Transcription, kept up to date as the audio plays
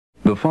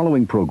The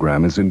following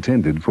program is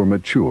intended for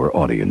mature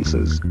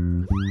audiences.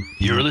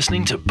 You're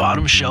listening to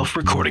Bottom Shelf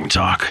Recording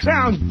Talk.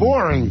 Sounds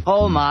boring.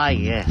 Oh my,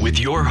 yes. With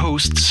your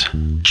hosts,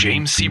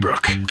 James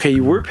Seabrook. Okay,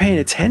 you were paying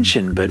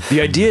attention, but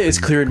the idea is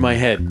clear in my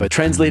head, but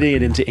translating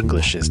it into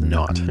English is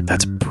not.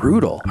 That's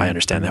brutal. I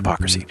understand the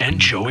hypocrisy. And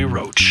Joey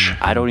Roach.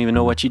 I don't even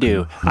know what you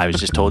do. I was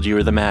just told you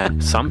were the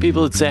man. Some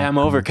people would say I'm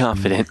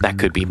overconfident. That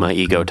could be my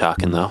ego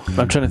talking, though.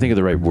 I'm trying to think of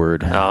the right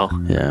word. Oh,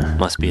 Yeah.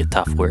 must be a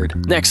tough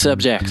word. Next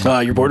subject.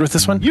 You're bored with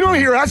this one? You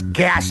don't hear us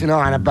gassing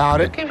on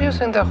about it. Keep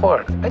using the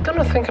word. I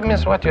don't think it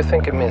means what you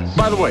think it means.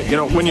 By the way,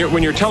 when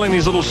you're telling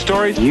these little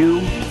stories,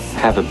 You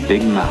have a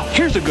big mouth.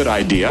 here's a good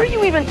idea. What are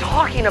you even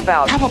talking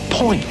about? Have a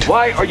point.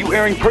 Why are you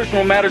airing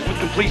personal matters with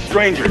complete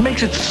strangers? It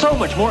makes it so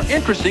much more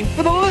interesting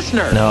for the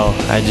listener. No,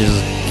 I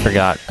just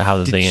forgot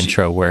how the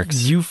intro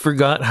works. You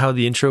forgot how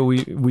the intro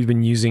we've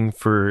been using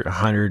for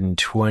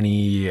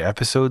 120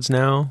 episodes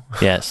now?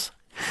 Yes.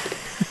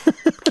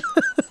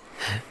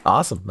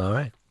 Awesome. All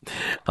right.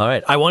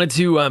 I wanted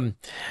to,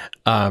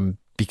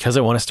 because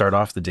I want to start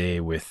off the day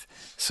with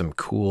some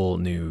cool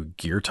new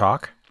gear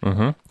talk.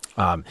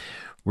 Mm-hmm.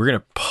 We're going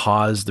to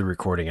pause the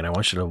recording and I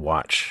want you to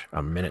watch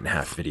a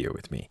 1.5-minute video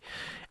with me.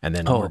 And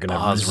then we're going to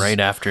pause right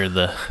after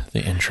the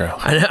intro.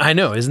 I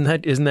know. Isn't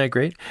that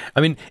great?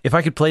 I mean, if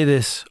I could play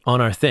this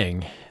on our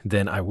thing,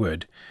 then I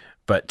would,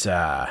 but,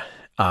 I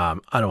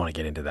don't want to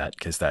get into that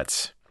because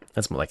that's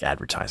more like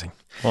advertising.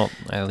 Well,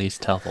 at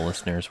least tell the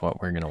listeners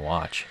what we're going to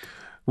watch.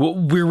 Well,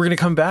 we're going to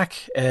come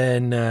back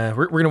and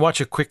we're going to watch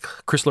a quick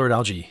Chris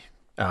Lord-Alge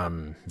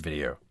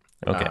video.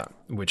 Okay.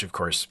 Which, of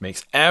course,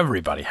 makes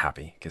everybody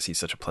happy because he's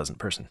such a pleasant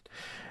person.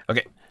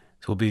 Okay,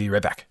 so we'll be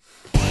right back.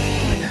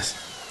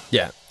 Yes.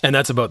 Yeah, and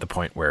that's about the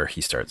point where he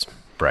starts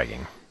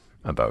bragging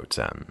about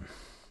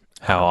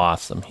How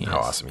awesome he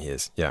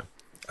is. Yeah,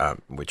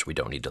 which we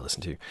don't need to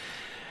listen to.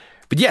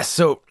 But yes,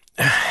 so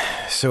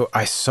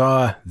I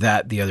saw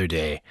that the other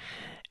day,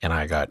 and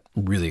I got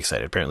really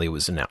excited. Apparently, it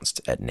was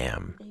announced at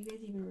NAMM. Are you guys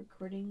even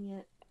recording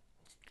yet?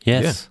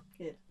 Yes.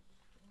 Yeah. Good.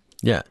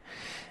 Yeah.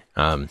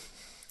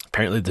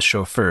 Apparently the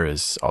chauffeur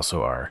is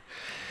also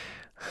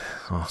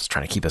it's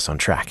trying to keep us on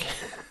track.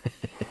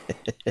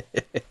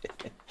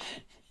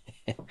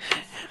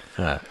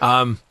 Are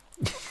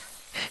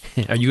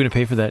you going to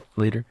pay for that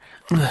later?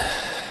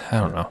 I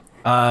don't know.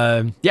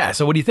 Yeah.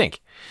 So what do you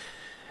think?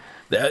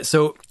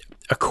 So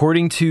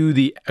according to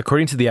the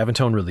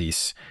Aventone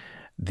release,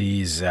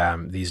 these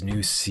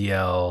new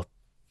CLA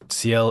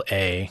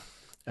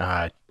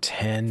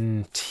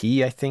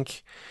 10T, I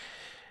think,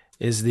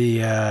 is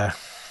the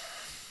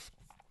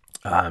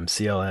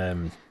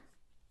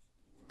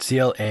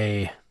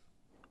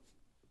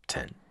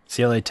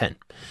CLA 10.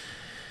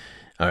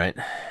 All right.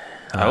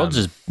 I will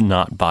just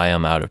not buy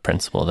them out of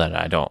principle that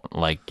I don't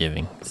like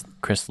giving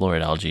Chris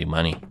Lord-Alge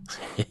money.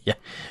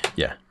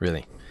 Yeah,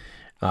 really.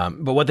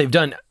 But what they've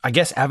done, I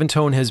guess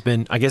Aventone has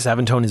been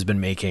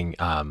making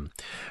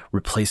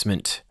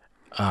replacement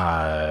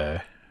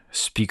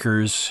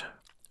speakers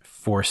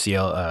for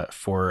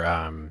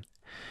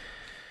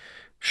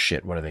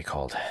what are they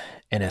called?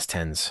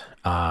 NS10s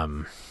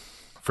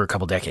for a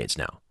couple decades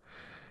now.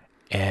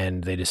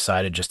 And they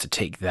decided just to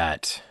take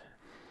that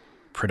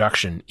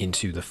production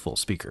into the full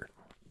speaker.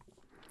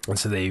 And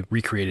so they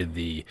recreated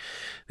the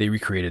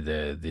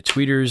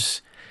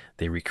tweeters,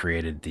 they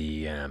recreated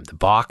the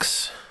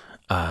box.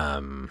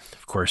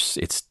 Of course,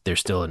 they're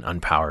still an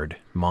unpowered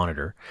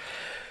monitor,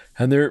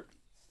 and they're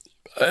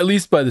at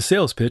least by the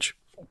sales pitch.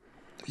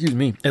 They're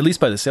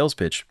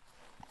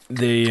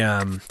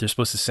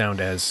supposed to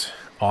sound as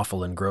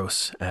awful and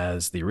gross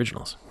as the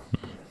originals.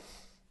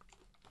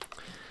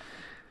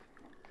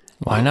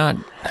 Why not?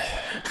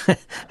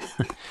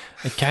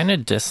 I kind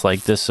of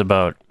dislike this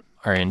about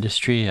our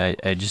industry.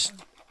 I just,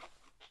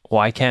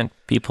 why can't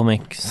people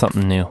make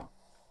something new?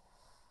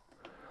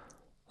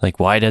 Like,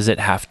 why does it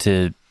have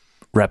to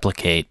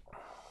replicate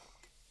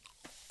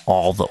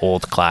all the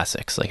old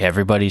classics? Like,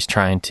 everybody's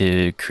trying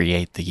to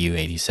create the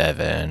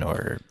U87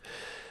 or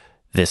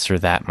this or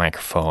that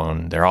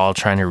microphone. They're all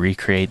trying to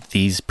recreate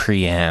these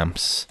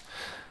preamps.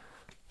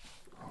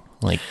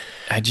 Like,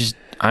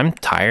 I'm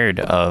tired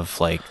of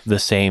like the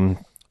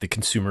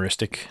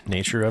consumeristic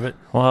nature of it.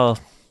 Well,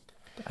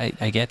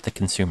 I get the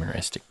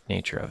consumeristic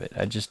nature of it.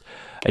 I just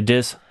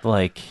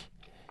like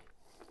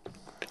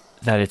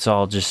that it's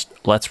all just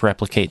let's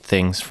replicate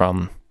things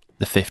from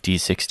the 50s,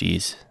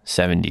 60s,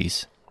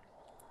 70s,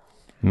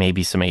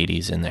 maybe some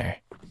 80s in there.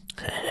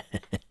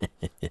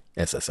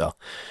 SSL.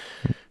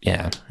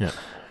 Yeah.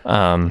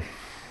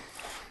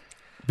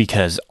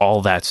 Because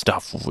all that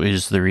stuff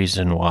is the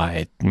reason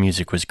why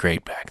music was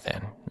great back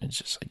then. It's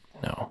just like,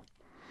 no.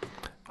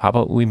 How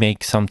about we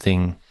make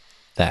something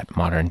that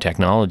modern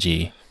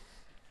technology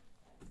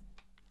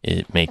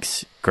it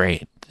makes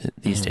great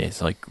these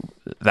days? Like,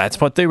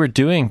 that's what they were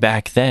doing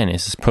back then,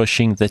 is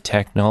pushing the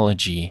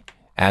technology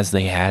as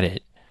they had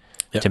it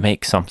to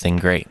make something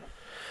great.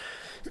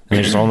 And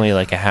there's only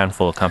like a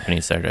handful of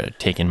companies that are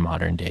taking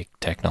modern day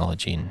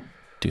technology and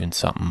doing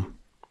something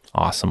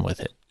awesome with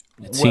it.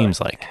 It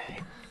seems like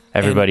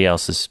everybody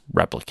else is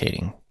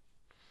replicating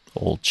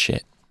old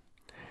shit.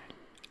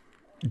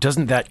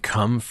 Doesn't that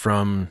come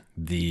from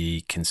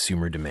the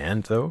consumer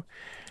demand, though?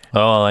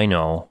 Oh, I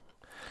know,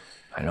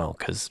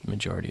 because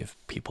majority of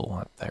people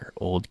want their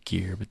old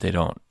gear, but they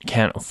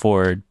can't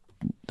afford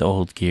the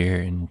old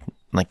gear. And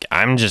like,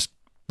 I'm just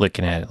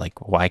looking at it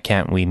like, why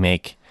can't we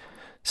make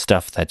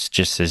stuff that's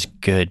just as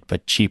good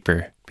but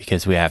cheaper?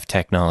 Because we have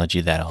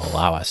technology that'll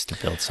allow us to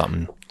build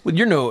something. Well,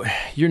 you're no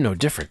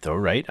different, though,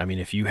 right? I mean,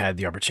 if you had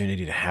the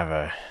opportunity to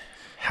have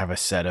a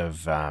set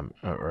of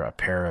or a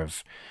pair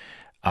of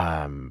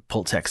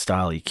Pultec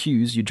style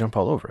EQs, you jump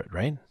all over it,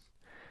 right?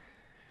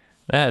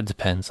 It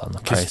depends on the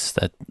price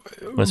that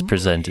was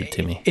presented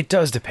to me. It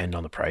does depend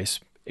on the price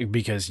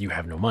because you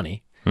have no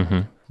money,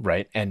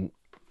 right? And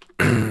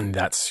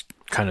that's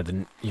kind of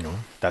the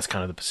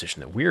position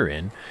that we're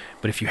in.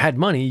 But if you had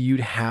money, you'd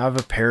have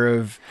a pair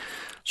of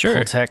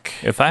Pultec.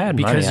 If I had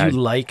money,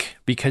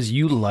 because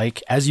you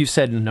like, as you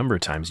said a number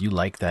of times, you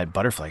like that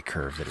butterfly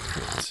curve that it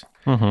creates,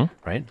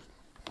 right?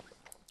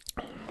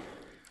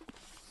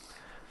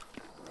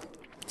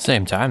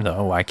 Same time,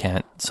 though, why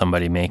can't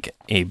somebody make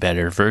a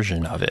better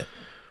version of it?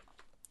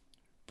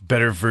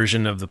 Better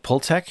version of the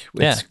Pultec?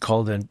 It's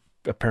called a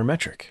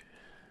parametric.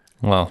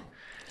 Well,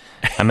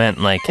 I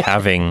meant like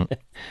having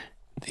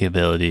the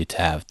ability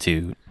to have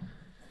two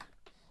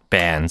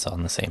bands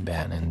on the same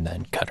band and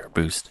then cut or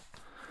boost.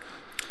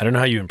 I don't know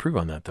how you improve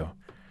on that, though.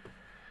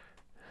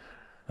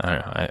 I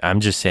don't know.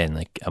 I'm just saying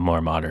like a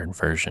more modern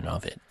version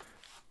of it.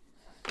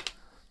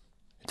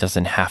 It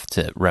doesn't have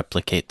to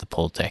replicate the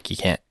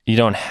Pultec. You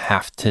don't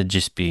have to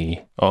just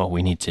be,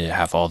 we need to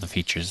have all the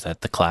features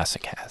that the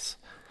Classic has.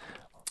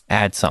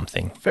 Add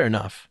something. Fair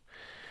enough.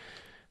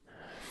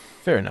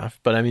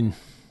 But I mean,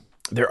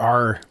 there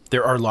are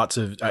lots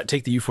of,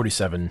 take the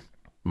U47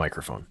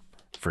 microphone,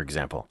 for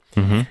example.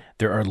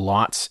 There are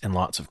lots and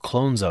lots of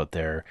clones out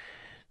there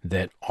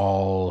that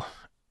all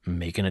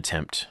make an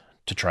attempt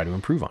to try to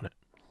improve on it.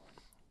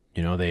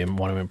 You know, they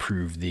want to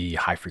improve the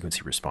high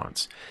frequency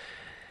response.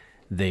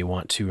 They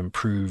want to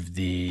improve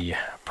the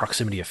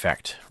proximity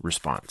effect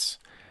response.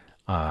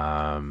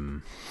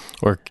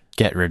 Or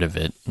get rid of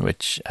it,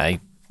 which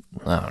I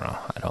don't know.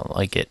 I don't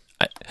like it.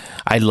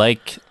 I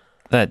like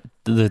that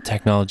the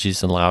technology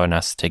is allowing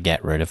us to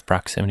get rid of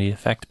proximity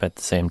effect, but at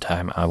the same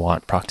time, I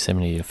want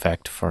proximity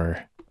effect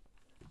for,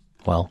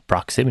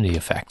 proximity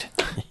effect.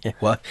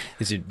 Well,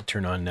 is it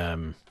turn it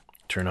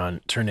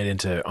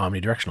into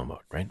omnidirectional mode,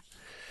 right?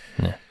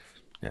 Yeah.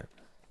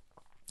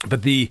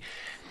 But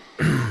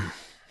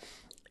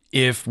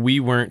if we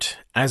weren't,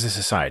 as a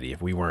society,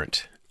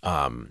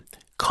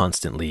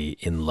 constantly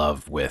in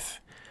love with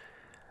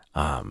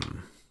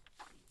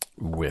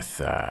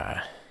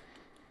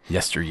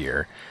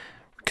yesteryear,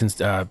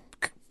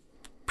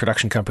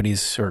 production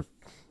companies or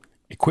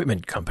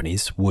equipment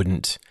companies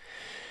wouldn't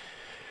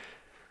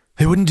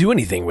do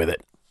anything with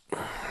it.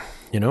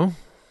 You know,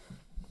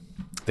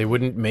 they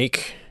wouldn't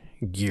make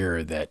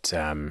gear that.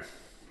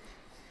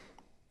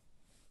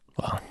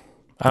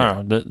 I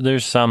don't know.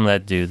 There's some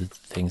that do the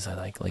things I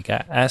like. Like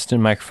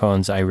Aston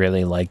microphones, I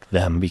really like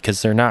them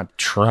because they're not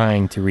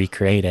trying to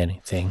recreate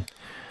anything.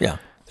 Yeah.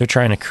 They're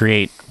trying to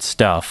create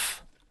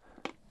stuff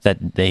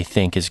that they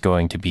think is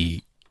going to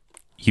be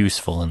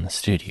useful in the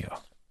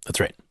studio. That's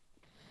right.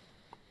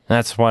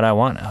 That's what I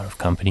want out of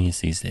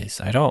companies these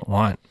days. I don't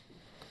want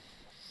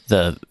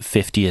the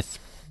 50th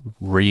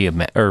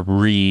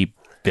rebuilding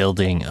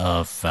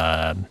of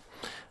a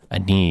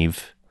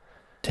Neve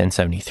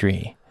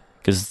 1073.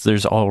 Because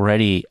there's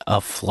already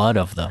a flood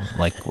of them.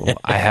 Like,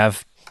 I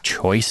have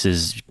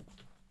choices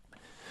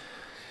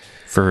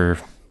for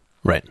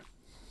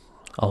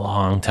a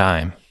long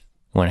time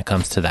when it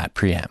comes to that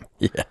preamp.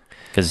 Yeah.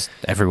 Because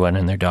everyone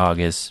and their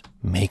dog is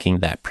making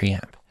that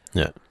preamp.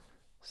 Yeah.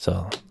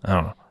 So, I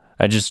don't know.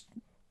 I just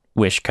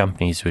wish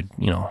companies would,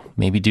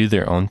 maybe do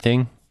their own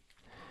thing.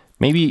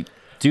 Maybe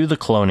do the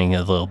cloning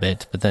a little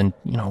bit, but then,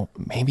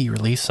 maybe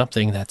release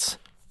something that's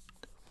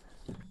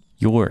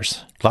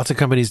yours. Lots of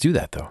companies do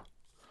that, though.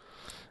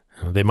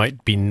 They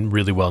might be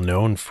really well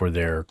known for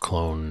their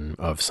clone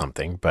of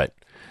something, but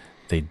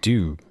they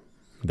do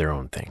their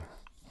own thing.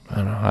 I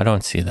don't know. I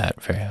don't see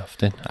that very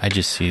often. I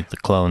just see the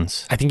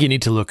clones. I think you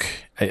need to look.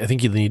 I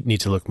think you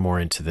need to look more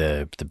into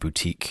the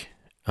boutique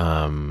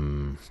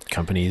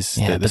companies,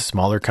 the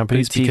smaller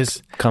companies,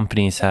 because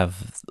companies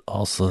have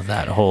also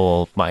that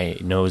whole my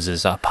nose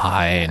is up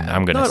high and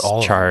I'm going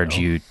to charge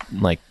you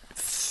like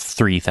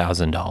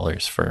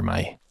 $3,000 for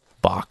my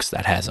box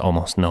that has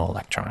almost no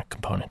electronic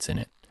components in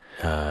it.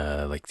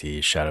 Like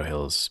the Shadow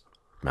Hills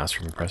master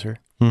compressor.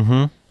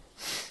 To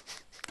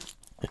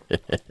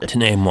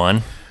name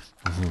one.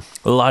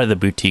 A lot of the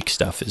boutique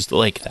stuff is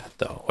like that,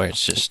 though, where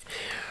it's just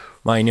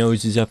my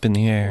nose is up in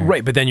the air.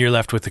 Right, but then you're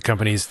left with the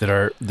companies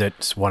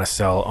that want to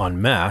sell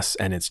en masse,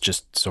 and it's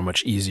just so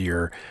much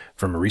easier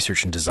from a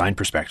research and design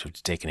perspective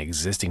to take an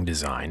existing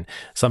design,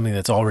 something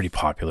that's already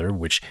popular,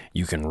 which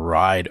you can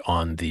ride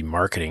on the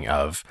marketing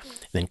of,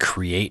 then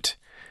create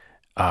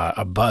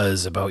a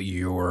buzz about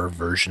your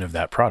version of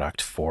that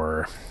product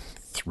for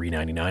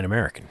 $3.99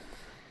 American.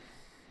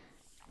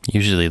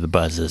 Usually the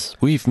buzz is,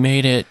 we've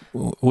made it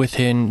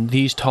within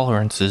these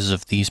tolerances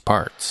of these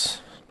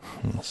parts.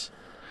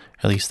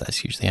 At least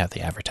that's usually how they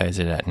advertise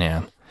it at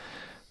NAMM.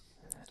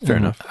 Fair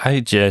enough.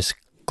 I just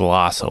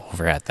gloss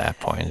over at that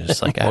point.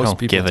 Just like, I don't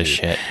give a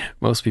shit.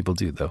 Most people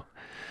do, though.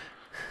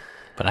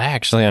 But I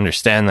actually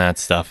understand that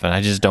stuff, and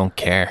I just don't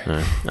care.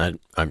 I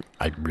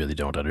really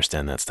don't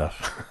understand that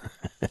stuff.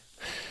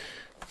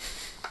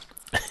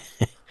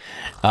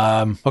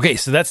 Okay,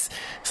 so that's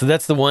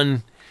the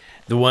one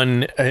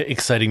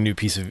exciting new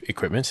piece of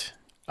equipment.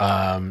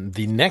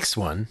 The next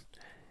one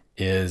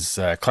is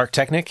Clark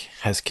Technic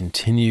has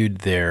continued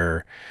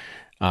their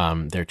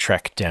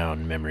trek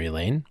down memory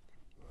lane.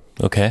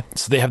 Okay.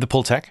 So they have the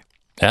Pultec,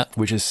 Yeah.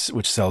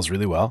 which sells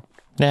really well.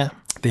 Yeah.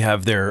 They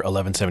have their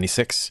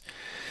 1176,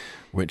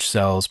 which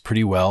sells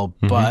pretty well,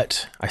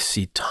 but I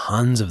see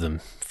tons of them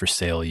for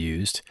sale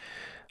used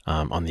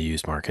on the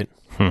used market.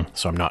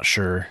 So I'm not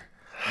sure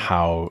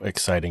how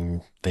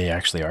exciting they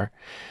actually are.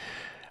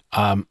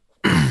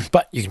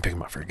 But you can pick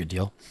them up for a good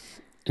deal.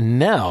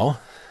 Now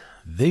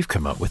they've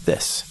come up with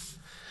this.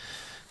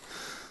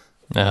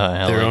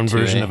 Their own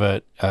version of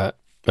an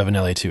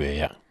LA2A,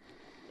 yeah.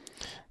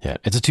 Yeah,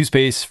 it's a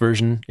 2-space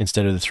version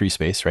instead of the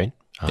 3-space, right?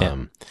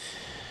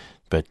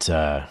 But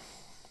not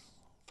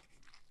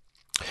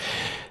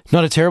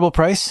a terrible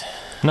price.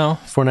 No,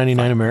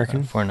 $4.99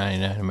 American.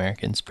 $4.99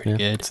 American's pretty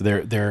good. So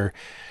they're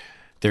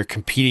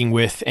competing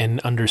with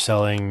and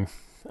underselling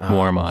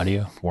Warm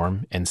Audio.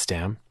 Warm and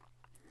Stam.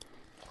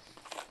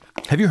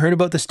 Have you heard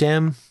about the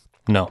Stam?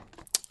 No.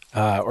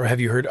 Or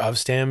have you heard of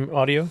Stam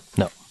Audio?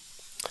 No.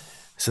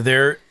 So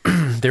they're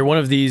one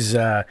of these.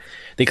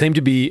 They claim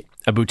to be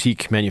a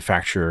boutique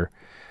manufacturer,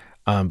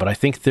 but I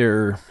think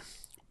their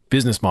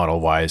business model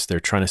wise, they're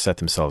trying to set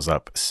themselves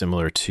up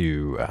similar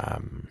to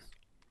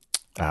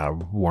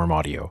Warm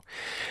Audio.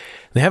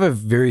 They have a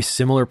very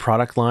similar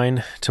product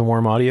line to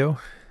Warm Audio,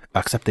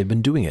 except they've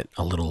been doing it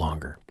a little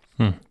longer.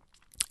 And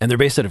they're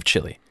based out of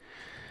Chile.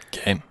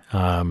 Okay.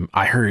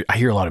 I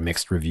hear a lot of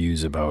mixed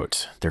reviews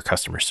about their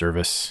customer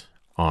service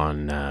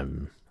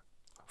on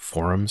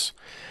forums.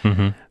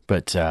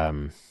 But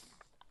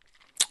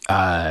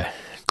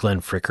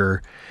Glenn Fricker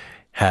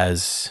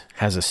has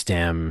a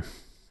Stam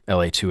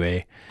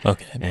LA2A.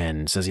 Okay.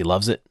 And says he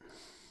loves it.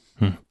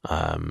 Hard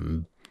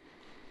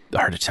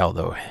to tell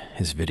though.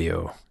 His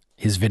video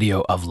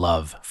of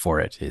love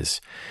for it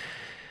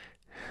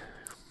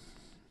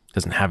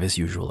doesn't have his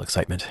usual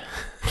excitement.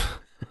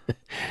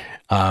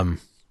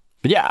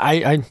 But yeah,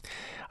 I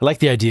like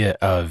the idea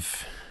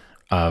of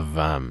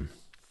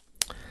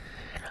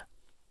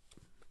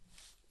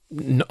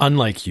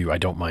unlike you, I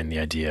don't mind the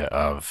idea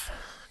of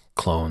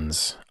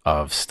clones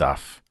of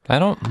stuff. I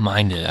don't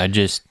mind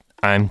it.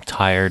 I'm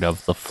tired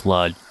of the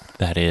flood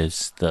that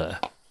is the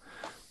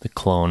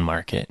clone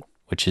market,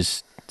 which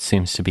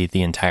seems to be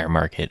the entire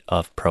market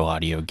of pro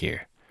audio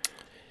gear.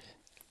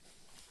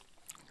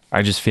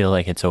 I just feel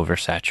like it's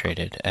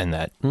oversaturated and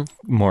that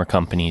more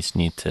companies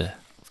need to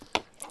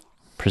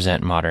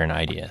present modern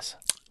ideas.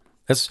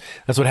 That's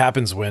what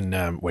happens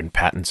when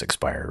patents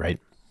expire, right?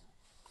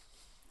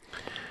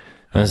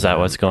 Is that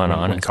what's going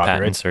on? When copyrights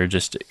patents are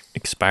just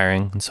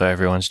expiring, and so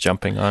everyone's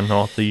jumping on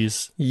all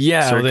these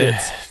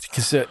circuits?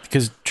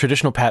 Because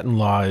traditional patent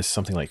law is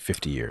something like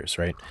 50 years,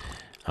 right?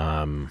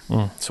 So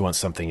once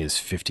something is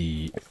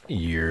 50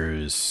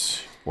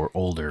 years or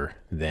older,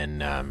 then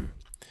now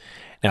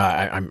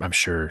I'm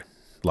sure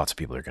lots of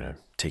people are going to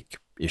take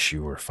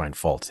issue or find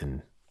fault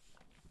in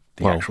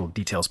the actual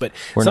details, but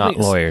we're not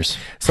lawyers.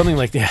 Something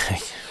like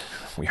that,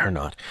 we are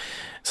not.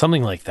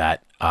 Something like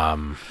that.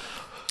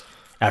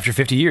 After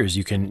 50 years,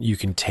 you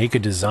can take a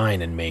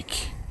design and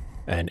make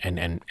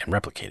and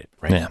replicate it,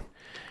 right? Yeah.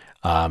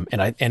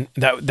 And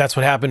that's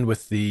what happened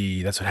with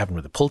the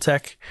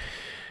Pultec.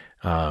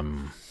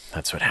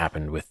 That's what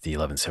happened with the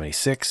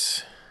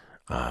 1176.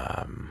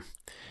 And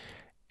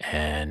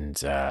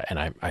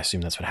I assume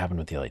that's what happened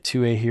with the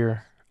LA2A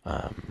here.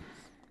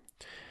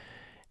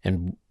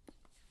 And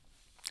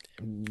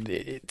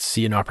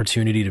see an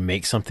opportunity to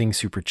make something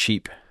super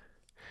cheap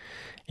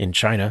in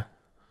China,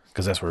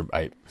 because that's where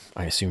I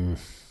assume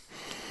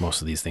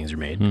most of these things are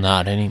made.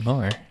 Not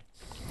anymore.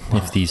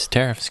 If these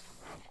tariffs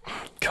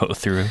go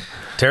through.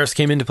 Tariffs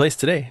came into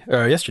place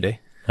yesterday.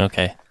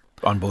 Okay.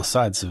 On both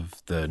sides of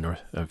the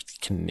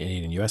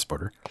Canadian-US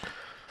border.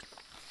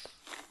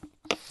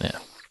 Yeah.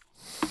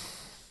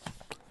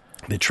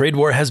 The trade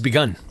war has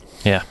begun.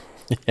 Yeah.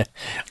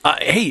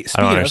 Hey,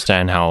 I don't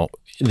understand how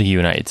the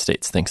United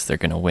States thinks they're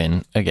going to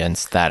win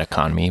against that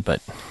economy,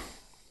 but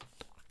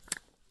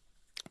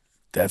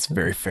that's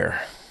very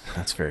fair.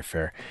 That's very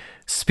fair.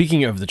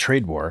 Speaking of the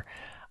trade war,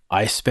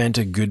 I spent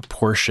a good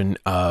portion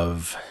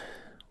of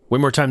way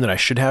more time than I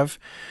should have,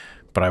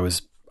 but I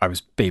was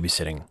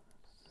babysitting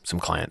some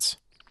clients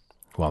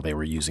while they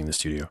were using the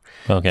studio.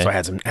 Okay. So I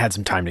had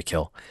some time to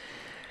kill.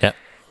 Yep.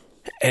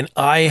 And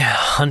I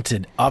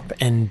hunted up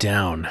and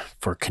down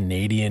for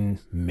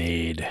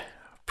Canadian-made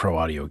pro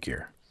audio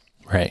gear.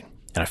 Right.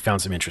 And I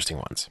found some interesting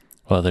ones.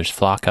 Well, there's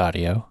Flock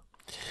Audio.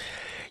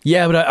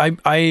 Yeah, but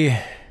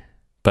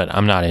but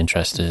I'm not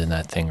interested in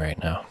that thing right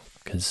now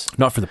because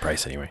Not for the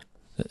price anyway.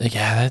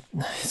 yeah, that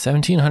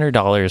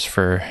 $1,700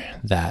 for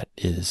that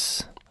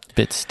is a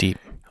bit steep.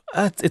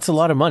 It's a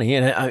lot of money,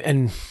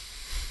 and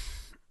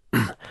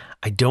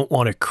I don't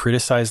want to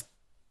criticize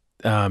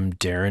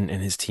Darren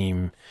and his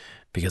team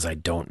because I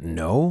don't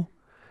know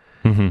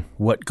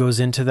what goes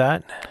into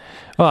that.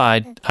 Well, I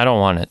don't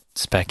want to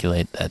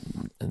speculate that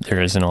there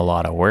isn't a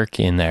lot of work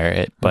in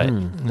there, but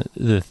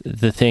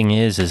the thing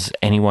is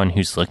anyone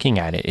who's looking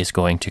at it is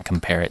going to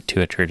compare it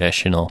to a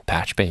traditional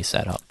patch bay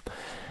setup,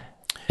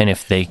 and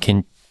if they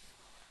can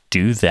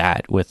do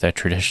that with a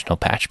traditional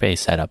patch bay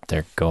setup,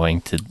 they're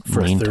going to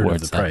For lean a third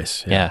towards of the that.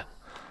 price. Yeah.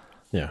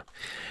 And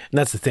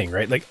that's the thing,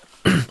 right? Like,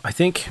 I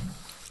think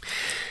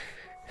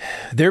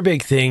their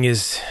big thing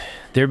is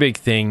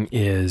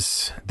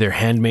they're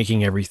hand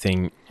making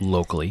everything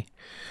locally,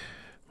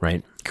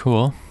 right?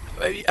 Cool.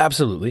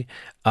 Absolutely.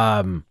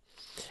 And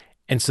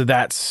so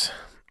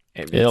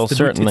It'll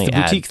certainly it's the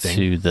add boutique thing.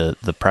 to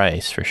the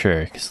price for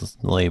sure, because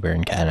labor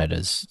in Canada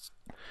is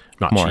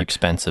Not more cheap.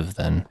 expensive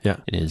than Yeah.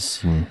 it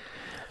is in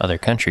other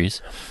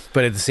countries.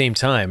 But at the same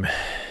time,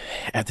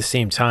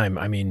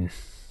 I mean,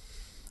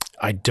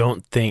 I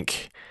don't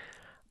think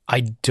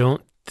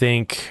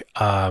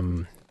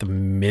the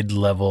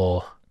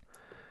mid-level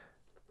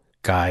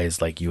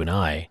guys like you and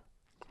I,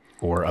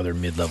 or other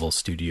mid-level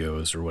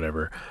studios or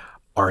whatever,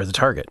 are the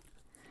target.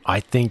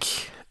 I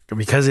think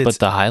because it's But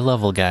the high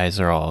level guys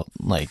are all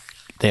like,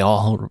 they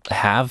all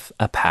have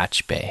a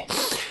patch bay.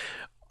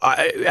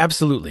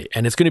 absolutely,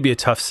 and it's going to be a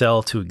tough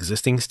sell to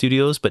existing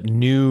studios, but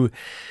new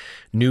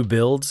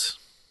builds,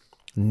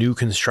 new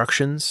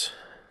constructions,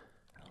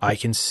 I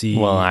can see.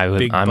 Well,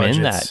 big I'm budgets.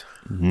 in that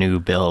new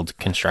build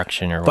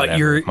construction or But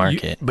whatever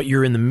market. but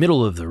you're in the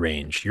middle of the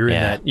range. You're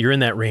Yeah. in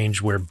that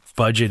range where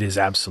budget is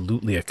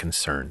absolutely a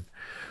concern,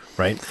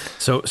 right?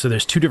 So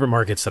there's two different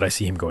markets that I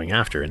see him going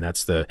after, and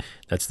that's the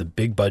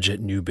big budget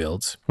new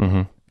builds,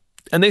 and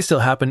they still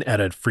happen at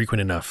a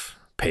frequent enough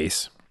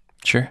pace.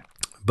 Sure.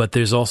 But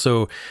there's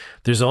also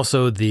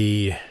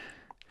the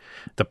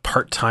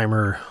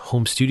part-timer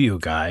home studio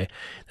guy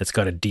that's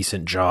got a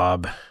decent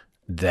job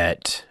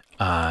that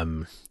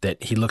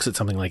he looks at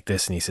something like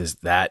this and he says,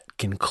 that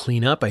can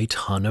clean up a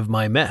ton of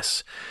my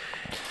mess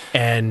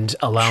and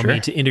allow me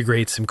to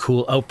integrate some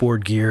cool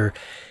outboard gear,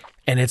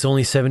 and it's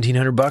only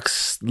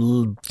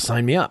 $1,700.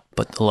 Sign me up.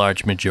 But the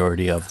large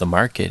majority of the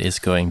market is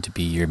going to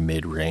be your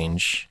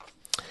mid-range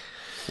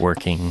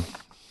working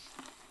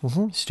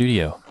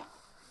studio.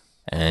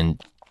 And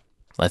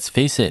let's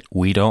face it,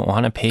 we don't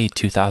want to pay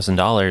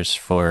 $2,000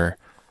 for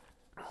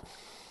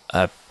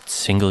a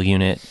single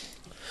unit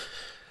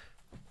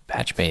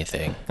patch bay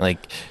thing. Like,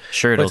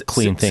 sure, it'll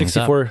clean things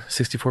up.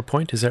 64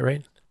 point, is that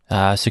right?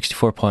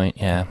 64 point,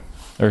 yeah.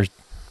 Or,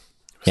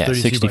 yeah,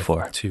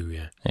 64. 2,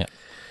 yeah. Yeah.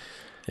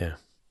 Yeah.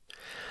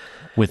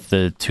 With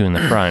the two in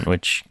the front,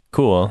 which,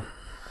 cool.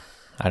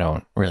 I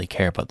don't really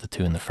care about the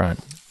two in the front.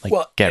 Like,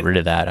 get rid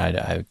of that.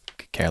 I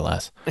could care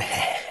less.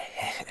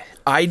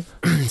 I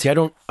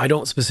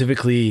don't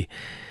specifically.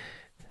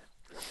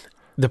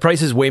 The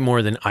price is way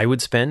more than I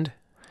would spend,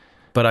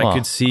 but I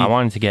could see. I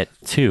wanted to get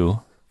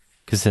two,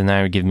 because then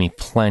that would give me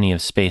plenty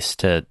of space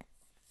to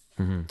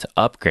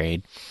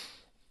upgrade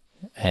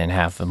and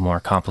have a more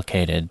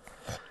complicated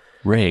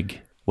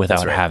rig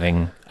without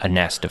having a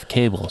nest of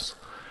cables.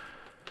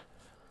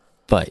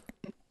 But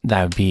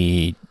that would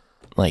be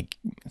like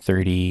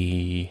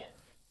 30.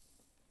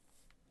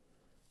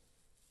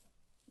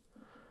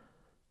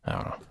 I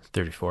don't know.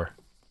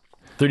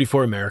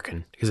 34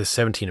 American, because it's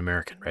 17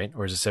 American, right?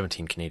 Or is it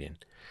 17 Canadian?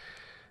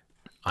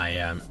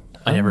 I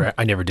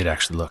never did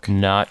actually look.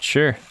 Not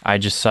sure. I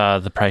just saw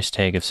the price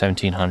tag of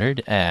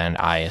 $1,700 and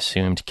I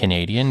assumed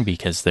Canadian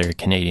because they're a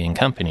Canadian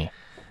company.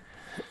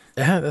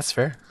 Yeah, that's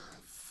fair.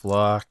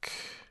 Flock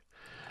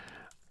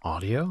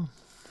Audio.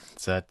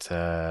 Is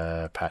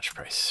that patch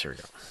price? Here we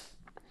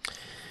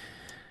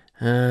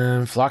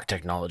go. Flock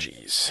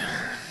Technologies.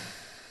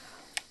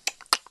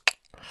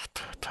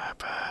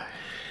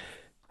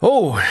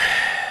 Oh,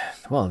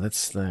 well,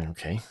 that's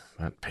okay.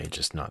 That page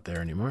is not there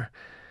anymore.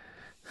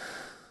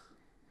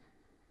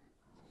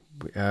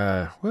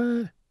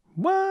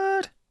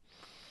 What?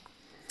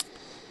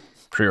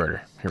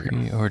 Pre-order. Here we go.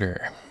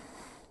 Pre-order.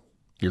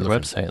 Your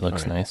website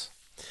looks nice.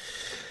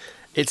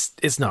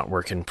 It's not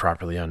working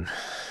properly on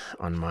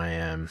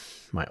my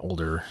my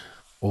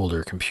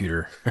older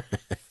computer.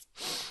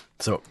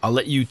 So I'll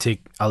let you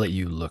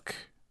look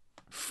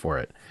for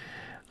it.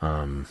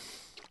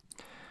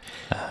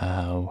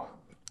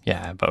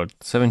 Yeah, about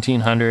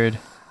 1,700.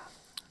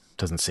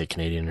 Doesn't say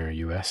Canadian or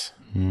US.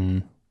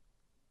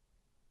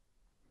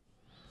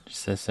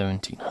 Just says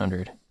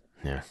 1,700.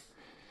 Yeah.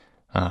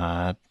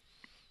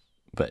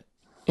 But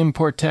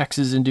import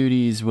taxes and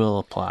duties will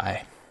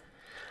apply.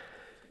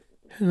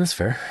 That's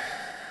fair.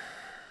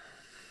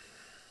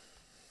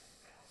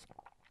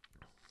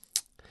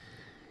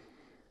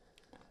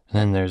 And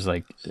then there's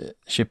like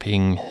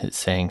shipping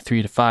saying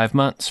 3 to 5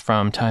 months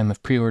from time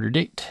of pre-order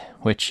date,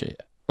 which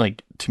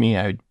like, to me,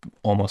 I would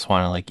almost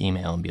want to like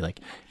email and be like,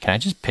 can I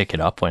just pick it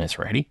up when it's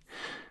ready?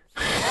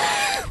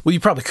 Well, you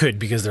probably could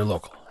because they're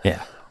local.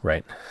 Yeah.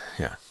 Right.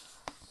 Yeah.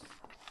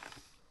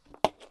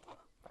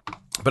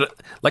 But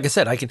like I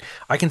said, I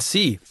can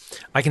see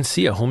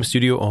a home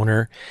studio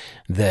owner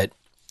that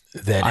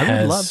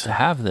I would love to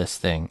have this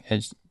thing.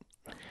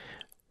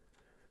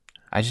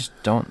 I just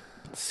don't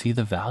see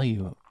the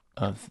value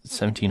of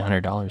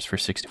 $1,700 for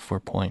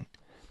 64-point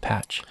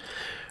patch.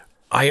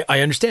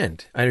 I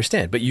understand,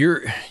 but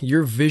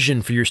your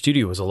vision for your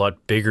studio is a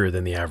lot bigger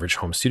than the average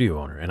home studio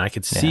owner, and I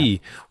could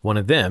see one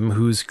of them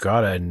who's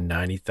got a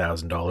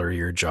 $90,000 a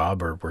year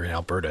job, or we're in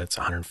Alberta, it's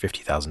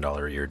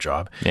 $150,000 a year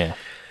job. Yeah,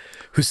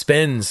 who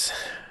spends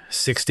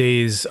 6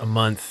 days a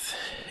month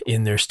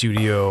in their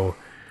studio,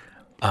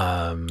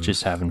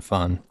 just having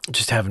fun,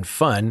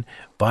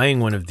 buying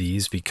one of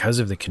these because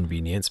of the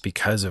convenience,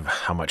 because of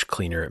how much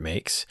cleaner it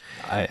makes.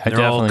 I they're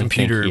definitely all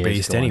computer think he is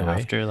based going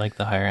anyway. after like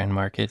the higher end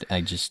market.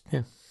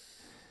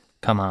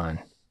 Come on,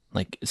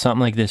 like something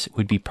like this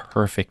would be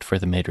perfect for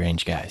the mid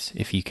range guys.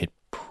 If you could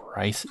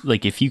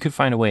if you could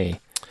find a way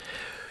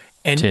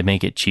to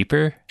make it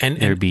cheaper,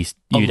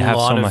 you'd have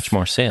so much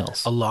more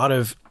sales. A lot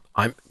of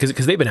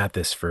because they've been at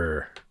this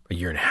for a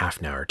year and a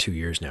half now, or 2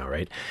 years now,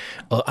 right?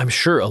 I'm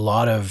sure a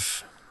lot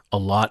of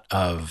what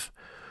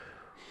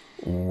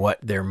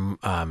will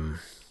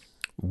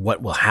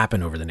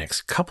happen over the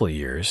next couple of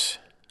years,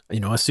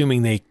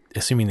 assuming they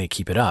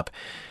keep it up,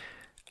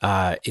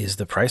 is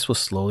the price will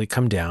slowly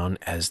come down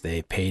as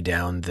they pay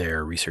down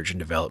their research and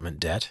development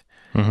debt,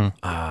 and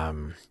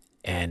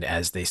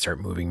as they start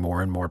moving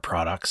more and more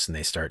products, and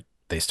they start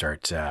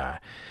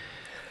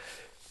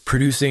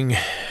producing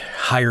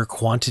higher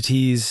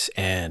quantities,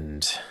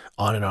 and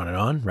on and on and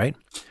on, right?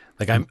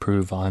 Like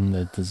improve on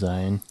the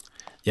design.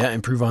 Yeah,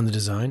 improve on the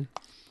design.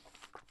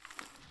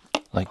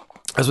 Like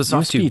that's what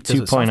Softube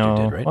 2.0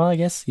 did, right? Well, I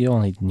guess you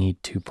only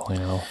need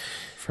 2.0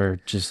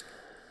 for just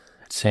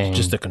saying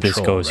just the control,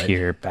 this goes right?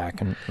 here, back,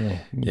 and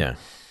yeah.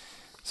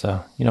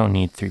 So you don't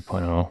need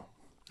 3.0.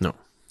 No.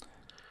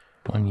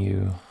 When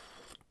you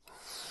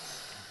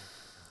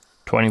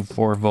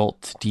 24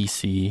 volt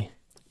DC.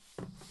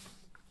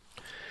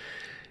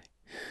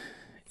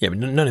 Yeah, but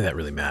none of that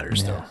really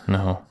matters, though.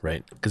 No,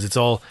 right? Because it's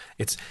all.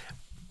 I'd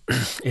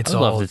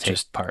love to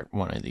take apart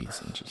one of these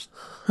and just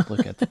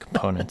look at the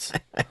components.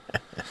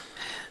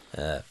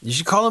 You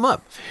should call them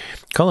up.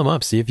 Call them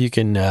up. See if you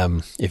can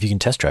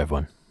test drive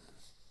one.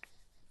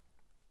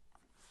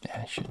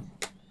 Yeah, I should.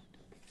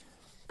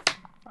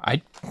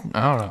 I don't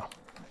know.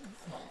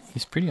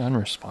 He's pretty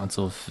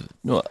unresponsive.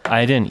 Well,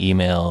 I didn't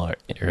email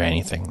or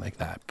anything like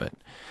that, but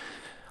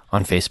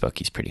on Facebook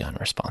he's pretty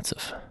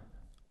unresponsive.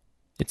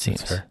 It seems.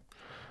 That's fair.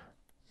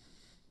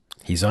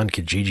 He's on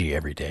Kijiji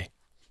every day.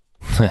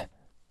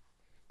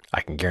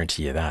 I can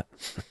guarantee you that.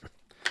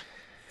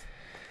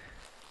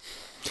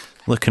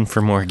 Looking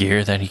for more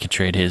gear that he could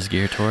trade his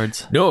gear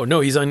towards? No,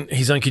 he's on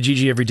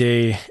Kijiji every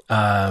day,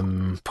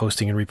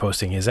 posting and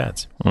reposting his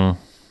ads. For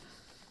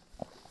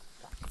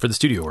the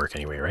studio work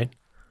anyway, right?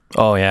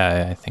 Oh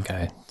yeah, I think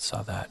I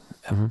saw that.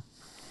 Mm-hmm.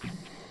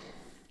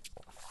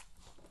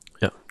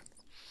 Yeah.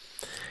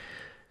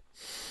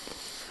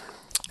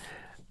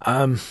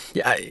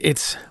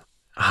 It's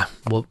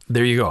well,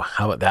 there you go.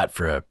 How about that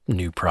for a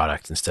new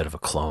product instead of a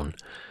clone?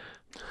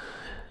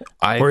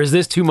 Or is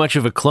this too much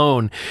of a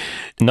clone?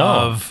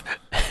 No,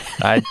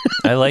 I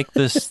like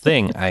this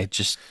thing. I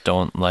just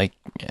don't like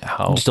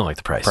how just don't like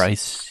the price.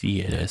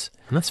 Pricey it is.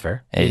 And that's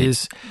fair. It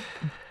is.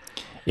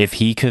 If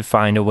he could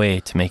find a way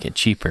to make it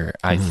cheaper,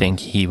 I think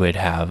he would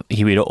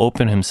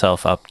open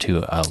himself up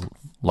to a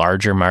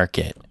larger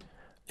market.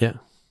 Yeah.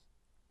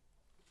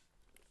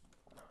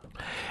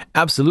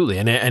 Absolutely.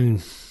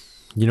 And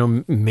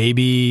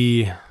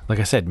maybe, like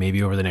I said,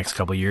 maybe over the next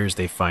couple of years,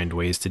 they find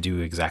ways to do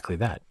exactly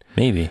that.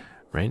 Maybe.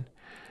 Right?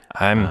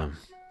 I'm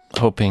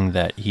hoping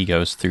that he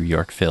goes through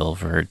Yorkville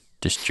for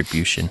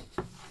distribution.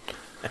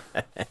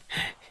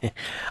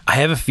 I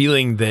have a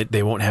feeling that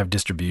they won't have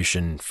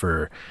distribution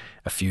for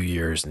a few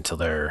years until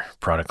their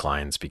product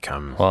lines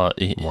become more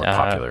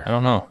popular. I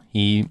don't know.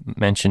 He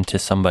mentioned to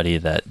somebody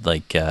that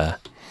the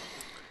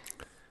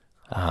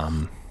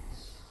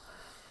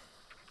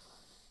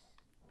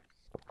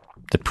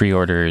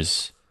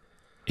pre-orders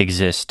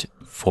exist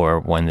for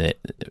when the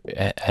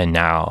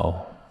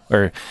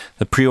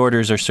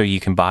pre-orders are so you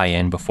can buy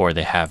in before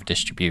they have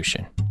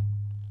distribution.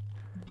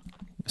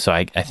 So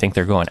I think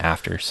they're going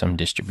after some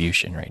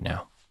distribution right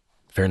now.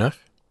 Fair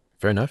enough.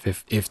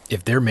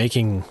 If they're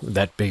making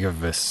that big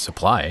of a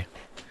supply,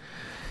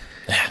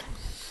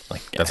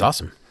 that's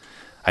awesome.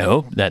 I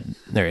hope that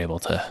they're able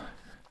to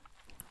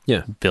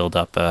build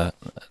up a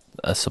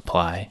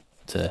supply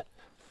to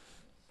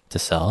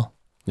sell.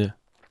 Yeah.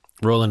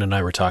 Roland and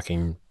I were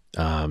talking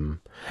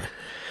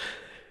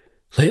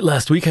late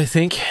last week, I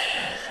think,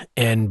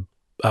 and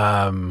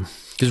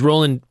because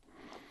Roland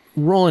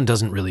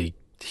doesn't really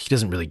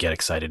get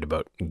excited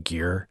about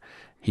gear.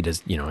 He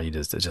just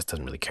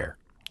doesn't really care.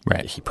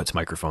 Right. He puts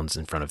microphones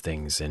in front of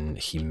things and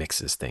he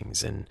mixes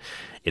things and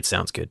it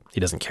sounds good.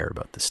 He doesn't care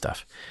about this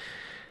stuff.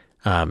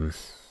 And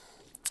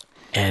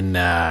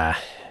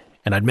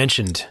I'd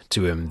mentioned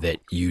to him that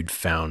you'd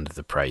found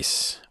the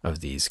price of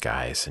these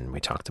guys, and we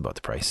talked about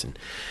the price,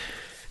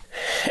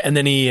 and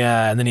then he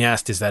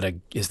asked, "Is that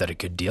a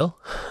good deal?"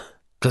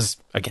 Because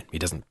again, he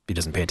doesn't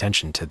pay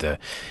attention to the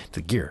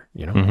gear,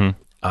 you know.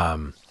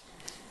 Mm-hmm.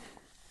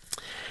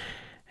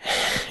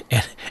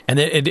 And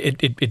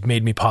it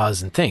made me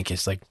pause and think.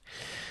 It's like,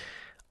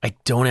 I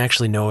don't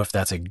actually know if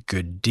that's a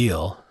good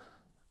deal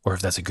or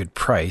if that's a good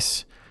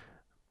price.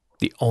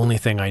 The only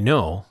thing I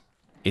know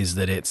is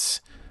that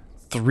it's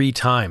 3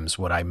 times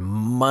what I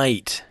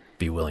might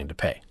be willing to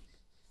pay.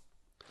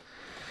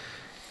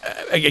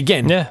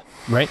 Again, Yeah.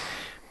 right?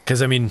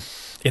 Because I mean,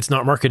 it's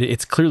not marketed.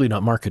 It's clearly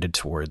not marketed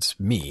towards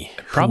me.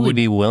 Probably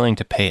be willing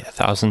to pay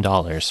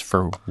 $1,000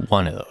 for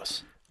one of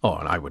those. Oh,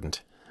 and I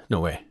wouldn't. No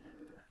way.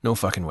 No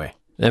fucking way.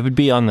 That would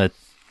be on the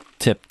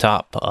tip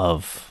top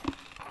of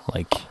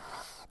like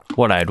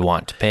what I'd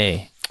want to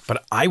pay.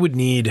 But I would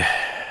need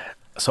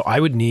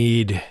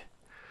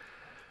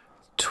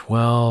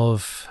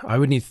 12. I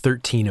would need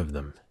 13 of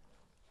them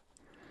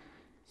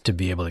to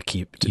be able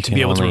to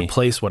to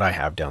replace what I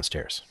have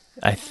downstairs.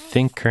 I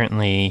think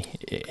currently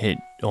it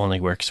only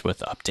works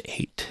with up to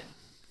 8.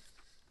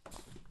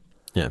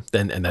 Yeah,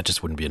 and that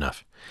just wouldn't be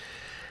enough.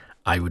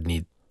 I would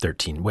need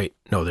 13. Wait,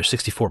 no, there's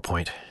 64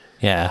 point.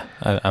 Yeah,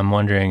 I'm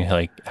wondering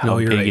like how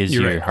big is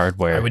your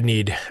hardware? I would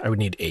need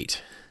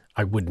 8.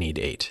 I would need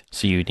 8.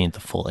 So you would need the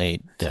full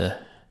 8 to.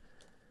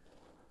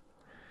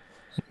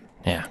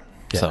 Yeah.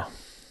 So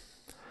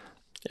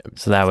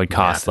that would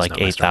cost like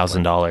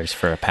 $8,000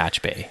 for a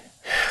patch bay.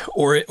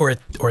 Or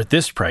at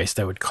this price,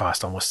 that would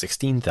cost almost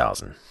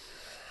 $16,000.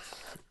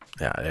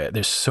 Yeah,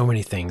 there's so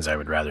many things I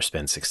would rather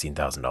spend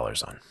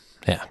 $16,000 on.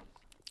 Yeah.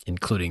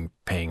 Including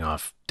paying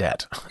off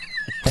debt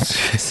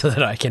so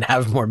that I can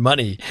have more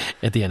money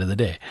at the end of the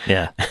day.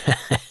 Yeah.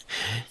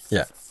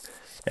 Yeah.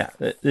 Yeah.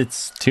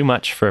 It's too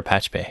much for a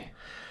patch bay.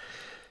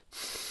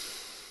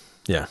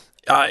 Yeah.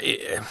 At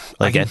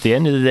the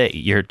end of the day,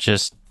 you're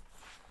just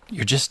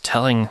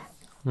telling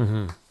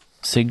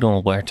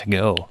Signal where to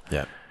go.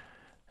 Yeah.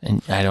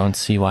 And I don't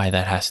see why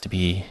that has to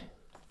be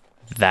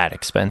that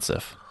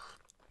expensive.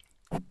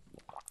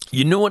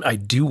 You know what I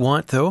do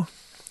want though,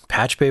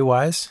 patch bay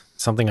wise,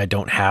 something I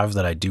don't have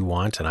that I do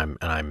want, and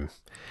I'm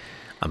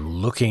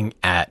looking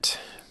at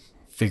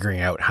figuring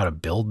out how to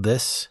build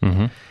this.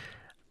 Mm-hmm.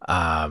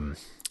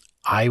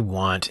 I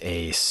want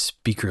a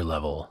speaker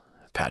level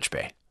patch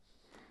bay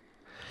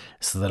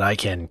so that I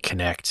can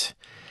connect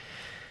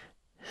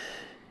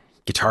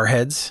guitar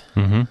heads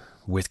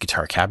with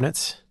guitar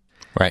cabinets,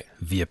 right,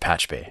 via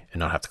patch bay, and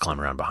not have to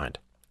climb around behind.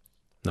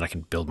 Then I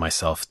can build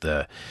myself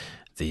the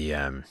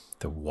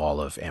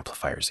wall of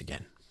amplifiers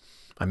again.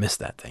 I miss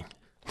that thing.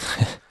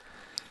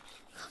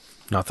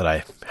 Not that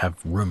I have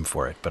room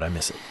for it, but I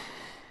miss it.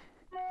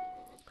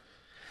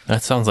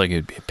 That sounds like it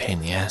would be a pain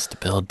in the ass to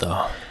build, though.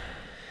 I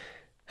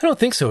don't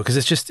think so, because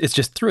it's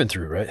just through and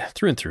through, right?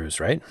 Through and throughs,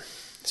 right?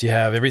 So you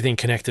have everything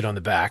connected on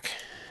the back.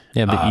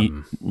 Yeah, but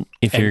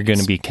if you're going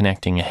to be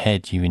connecting a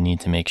head, you would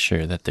need to make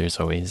sure that there's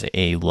always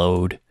a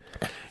load.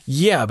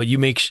 Yeah, but you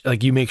make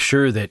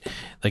sure that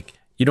like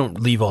you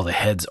don't leave all the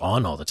heads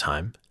on all the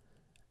time.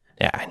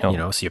 Yeah, I know. You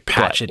know, so you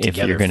patch it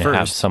together. If you're going to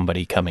have first.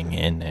 somebody coming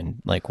in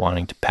and like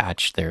wanting to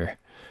patch their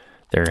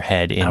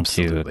head into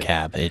Absolutely. a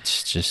cab,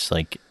 it's just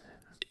like.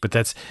 But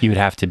that's you would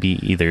have to be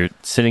either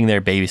sitting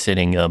there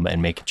babysitting them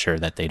and making sure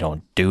that they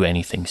don't do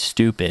anything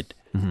stupid,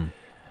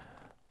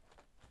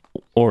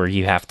 or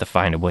you have to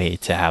find a way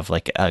to have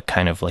like a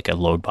kind of like a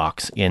load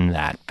box in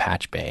that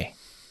patch bay,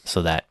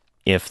 so that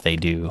if they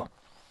do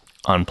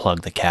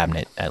unplug the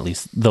cabinet, at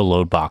least the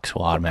load box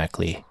will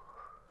automatically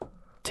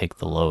take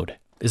the load.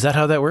 Is that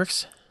how that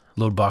works?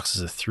 Load box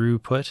is a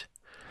throughput?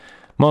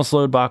 Most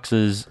load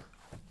boxes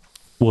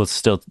will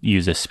still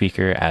use a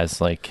speaker as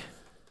like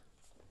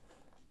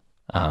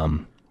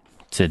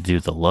to do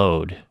the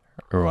load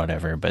or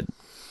whatever, but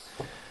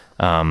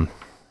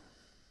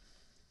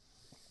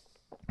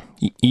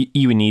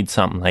you would need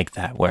something like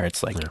that where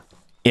it's like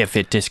if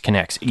it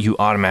disconnects, you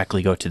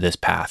automatically go to this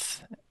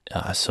path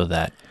so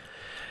that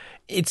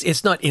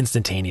it's not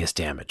instantaneous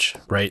damage,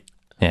 right?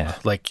 Yeah.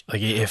 Like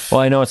if...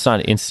 Well, I know it's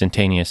not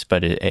instantaneous,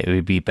 but it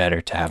would be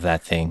better to have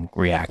that thing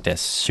react as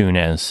soon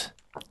as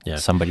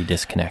somebody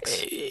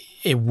disconnects.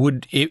 It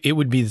would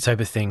be the type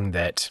of thing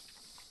that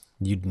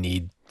you'd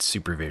need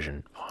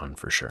supervision on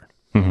for sure.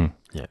 Mm-hmm.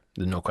 Yeah,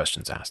 no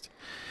questions asked.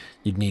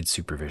 You'd need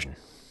supervision.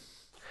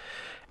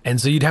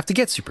 And so you'd have to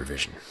get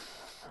supervision.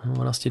 Well,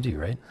 what else do you do,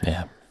 right?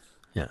 Yeah.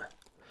 Yeah.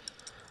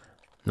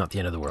 Not the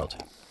end of the world.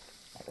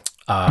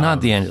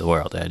 Not the end of the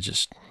world.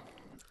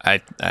 I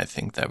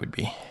think that would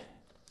be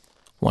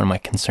one of my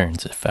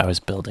concerns if I was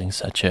building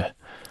such a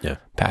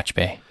patch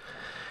bay.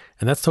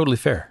 And that's totally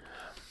fair.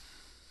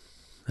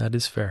 That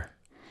is fair.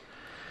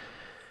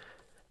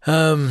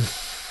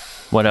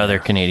 What other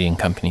Canadian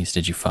companies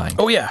did you find?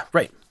 Oh yeah,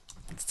 right.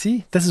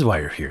 See, this is why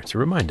you're here, to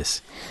remind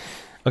us.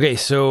 Okay,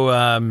 so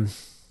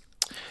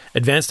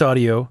Advanced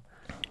Audio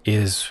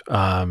is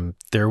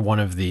they're one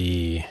of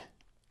the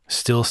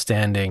still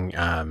standing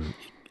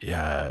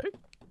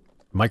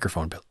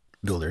microphone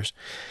builders.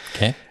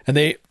 Okay. And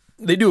they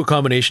do a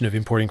combination of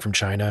importing from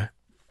China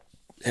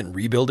and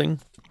rebuilding,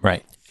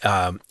 Right.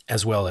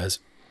 as well as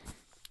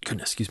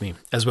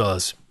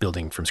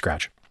building from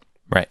scratch.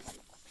 Right.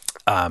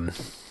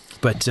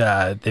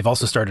 But they've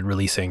also started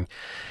releasing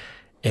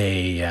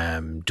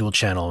a dual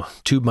channel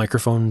tube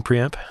microphone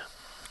preamp.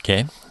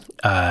 Okay.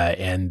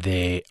 And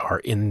they are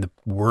in the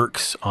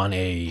works on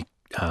a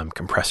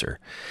compressor.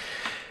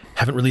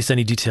 Haven't released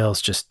any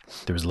details, just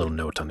there was a little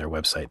note on their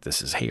website.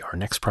 This is, hey, our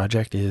next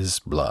project is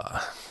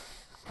blah.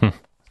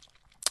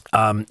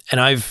 And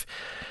I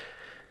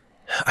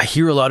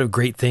hear a lot of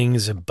great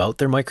things about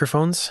their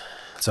microphones,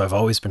 so I've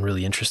always been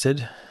really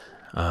interested.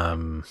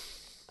 But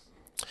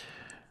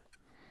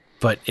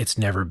it's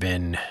never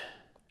been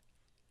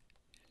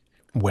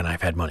when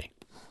I've had money.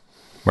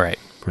 Right.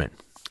 Right.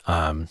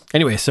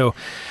 Anyway, so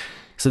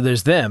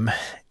there's them,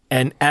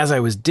 and as I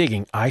was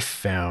digging, I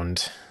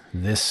found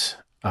this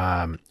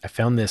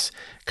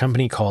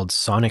company called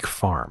Sonic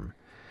Farm.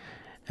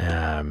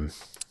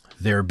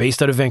 They're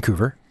based out of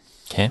Vancouver.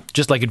 Okay.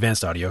 Just like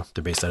Advanced Audio,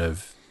 they're based out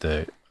of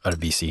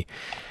BC.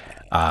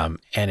 And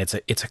it's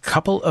a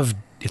couple of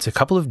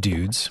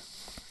dudes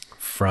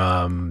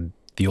from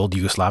the old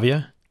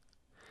Yugoslavia.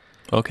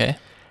 Okay.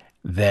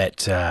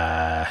 That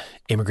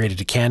immigrated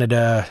to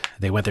Canada.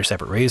 They went their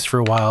separate ways for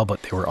a while,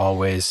 but they were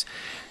always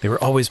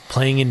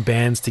playing in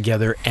bands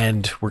together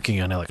and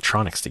working on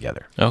electronics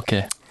together.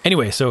 Okay.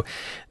 Anyway, so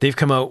they've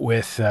come out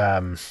with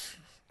a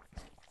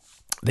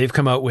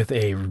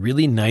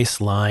really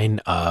nice line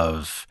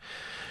of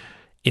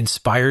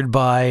inspired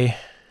by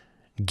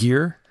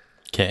gear.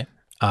 Okay.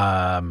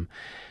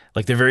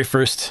 Like their very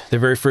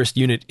first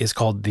unit is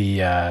called the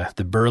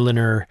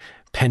Berliner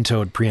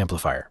Pentode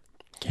preamplifier.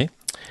 Okay.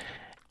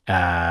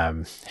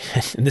 And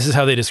this is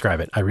how they describe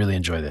it. I really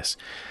enjoy this.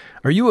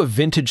 Are you a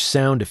vintage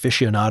sound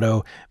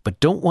aficionado, but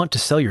don't want to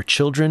sell your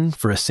children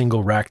for a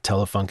single rack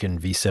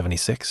Telefunken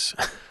V76?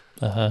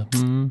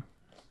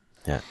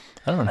 Yeah.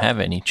 I don't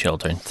have any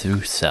children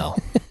to sell.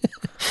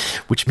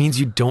 Which means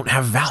you don't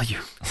have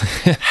value.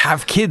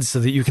 Have kids so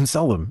that you can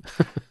sell them.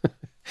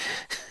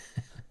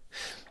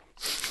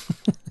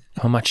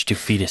 How much do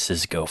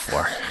fetuses go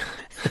for?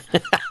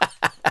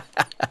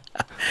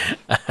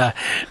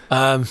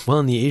 Well,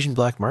 in the Asian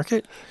black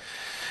market,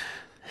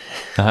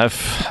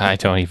 I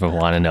don't even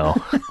want to know.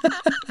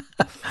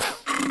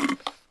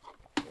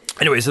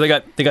 Anyway, so they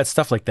got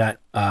stuff like that.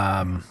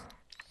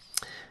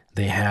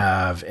 They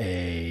have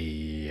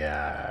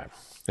a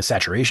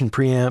saturation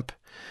preamp.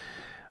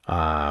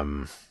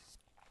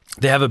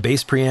 They have a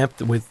bass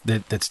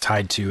preamp that's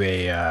tied to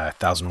a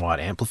 1,000-watt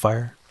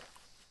amplifier.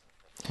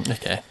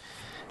 Okay.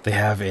 They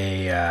have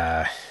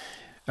a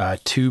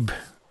tube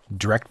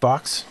direct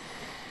box.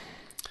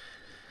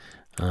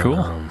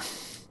 Cool.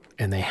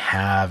 And they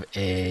have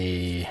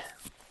a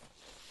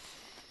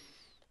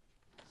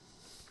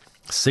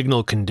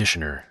signal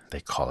conditioner,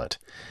 they call it.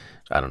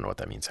 I don't know what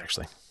that means,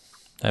 actually.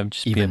 That would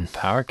just be a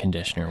power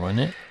conditioner,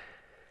 wouldn't it?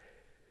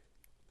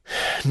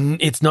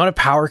 It's not a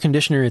power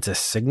conditioner. It's a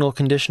signal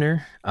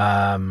conditioner.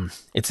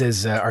 It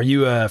says, are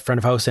you a front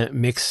of house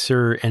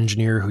mixer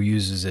engineer who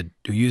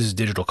uses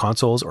digital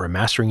consoles, or a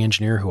mastering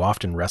engineer who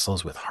often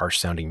wrestles with harsh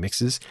sounding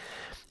mixes?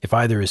 If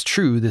either is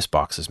true, this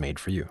box is made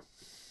for you.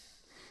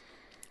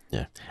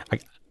 Yeah. I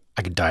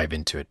could dive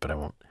into it, but I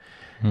won't.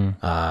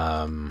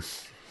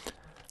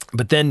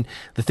 But then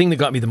the thing that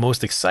got me the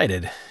most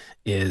excited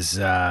is,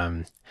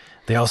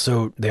 they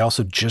also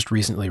just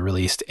recently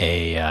released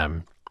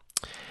a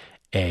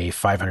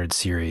 500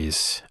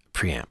 series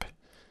preamp.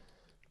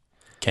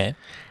 Okay.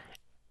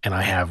 And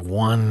I have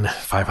one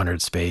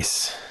 500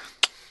 space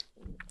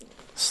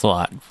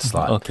slot.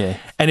 Okay.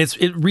 And it's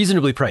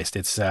reasonably priced.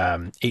 It's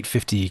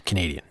 $850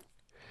 Canadian,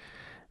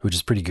 which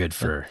is pretty good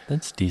for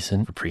that's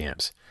decent for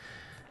preamps.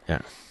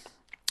 Yeah.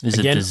 Is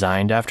it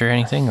designed after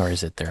anything, or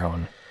is it their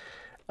own?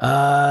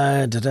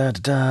 It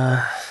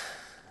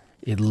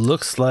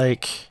looks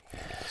like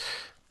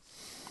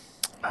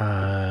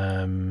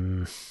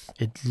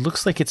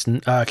it's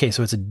okay.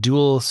 So it's a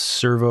dual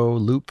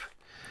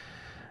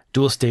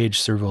stage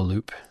servo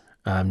loop.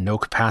 No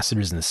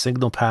capacitors in the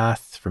signal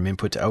path from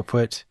input to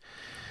output.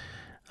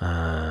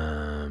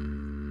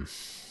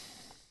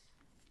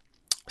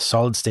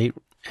 Solid state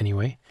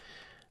anyway.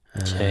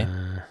 Okay.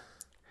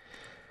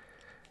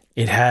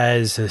 It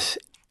has the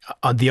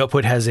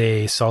output has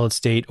a solid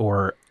state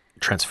or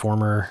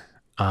transformer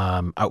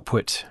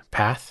output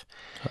path.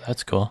 Oh,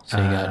 that's cool. So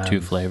you got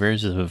two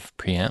flavors of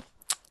preamp.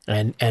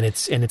 And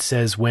it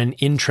says when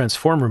in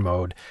transformer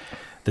mode,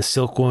 the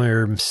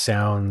Silkworm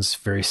sounds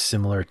very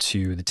similar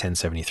to the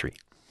 1073.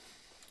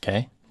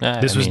 Okay.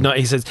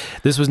 He says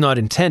this was not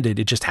intended,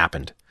 it just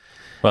happened.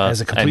 Well, it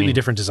has a completely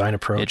different design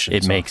approach.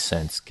 It makes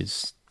sense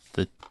because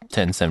the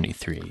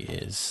 1073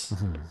 is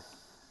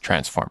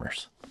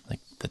Transformers. Like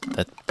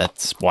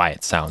that's why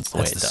it sounds the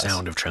way it does. That's the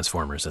sound of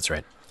Transformers, that's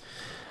right.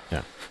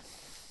 Yeah.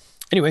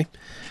 Anyway,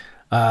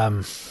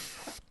 so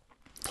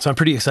I'm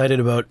pretty excited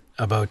about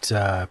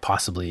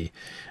possibly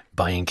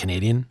buying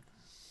Canadian,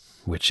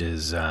 which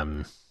is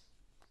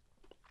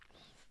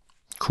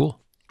Cool.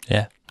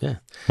 Yeah. Yeah.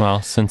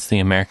 Well, since the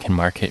American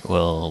market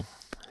will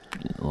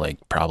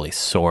probably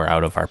soar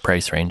out of our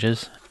price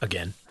ranges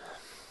Again.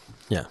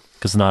 Yeah.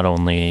 because not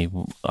only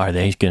are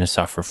they going to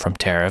suffer from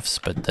tariffs,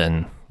 but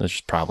then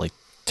there's probably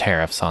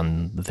tariffs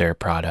on their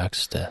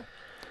products to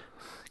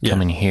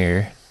come in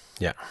here.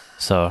 Yeah.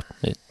 So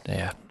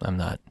I'm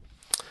not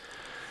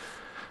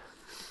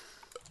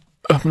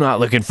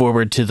looking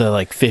forward to the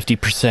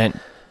 50%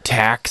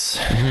 tax.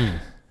 Mm-hmm.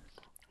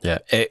 Yeah.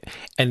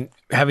 And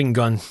having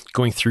going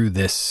through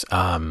this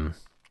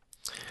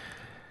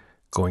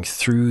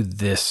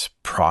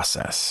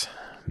process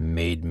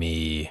made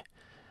me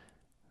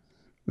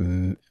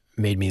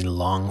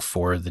long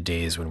for the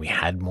days when we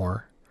had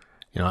more,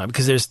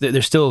 because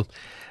there's still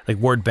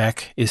Ward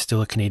Beck is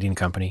still a Canadian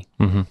company.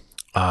 Mm-hmm.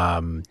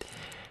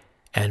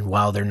 And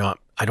while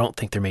I don't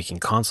think they're making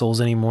consoles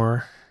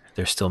anymore.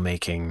 They're still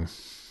making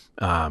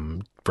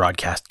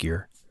broadcast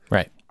gear.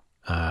 Right.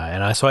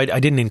 So I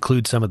didn't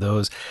include some of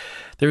those.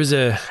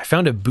 I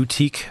found a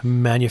boutique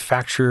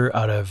manufacturer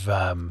out of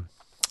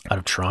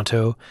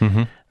Toronto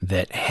mm-hmm.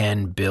 that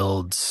hand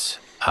builds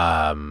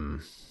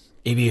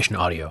aviation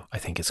audio, I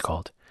think it's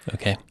called.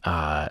 Okay.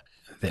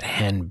 That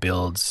hand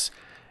builds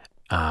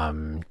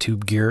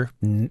tube gear,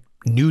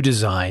 new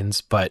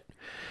designs, but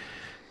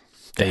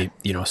they,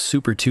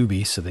 super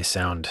tubey, so they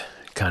sound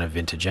kind of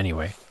vintage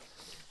anyway.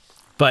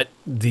 But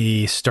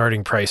the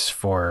starting price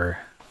for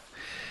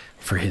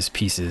his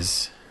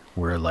pieces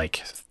were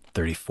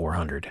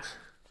 $3,400.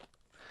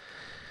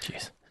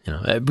 Jeez.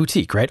 A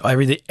boutique, right?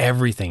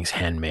 Everything's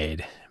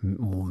handmade,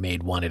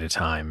 made one at a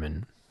time,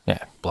 and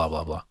blah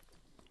blah blah.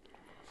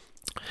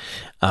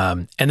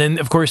 And then,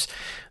 of course,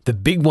 the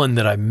big one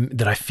that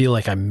I feel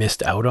like I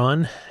missed out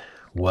on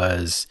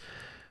was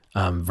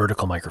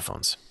Vertical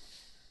Microphones.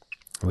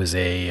 It was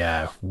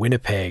a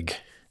Winnipeg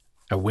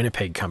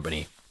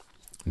company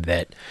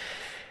that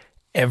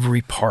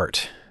every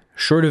part,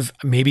 short of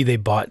maybe they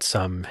bought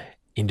some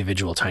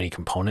individual tiny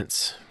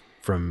components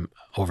from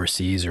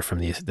overseas or from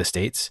the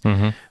States,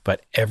 mm-hmm.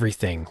 but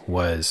everything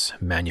was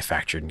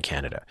manufactured in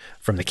Canada,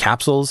 from the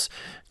capsules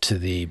to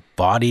the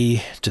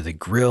body to the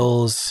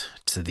grills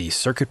to the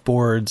circuit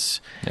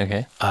boards.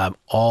 Okay.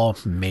 All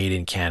made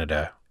in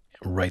Canada,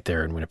 right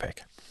there in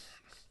Winnipeg.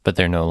 But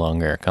they're no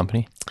longer a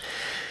company?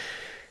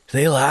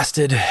 They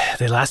lasted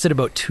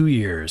about 2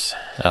 years.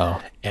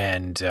 Oh.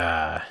 And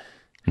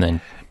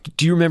then,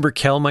 do you remember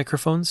Kel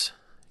microphones?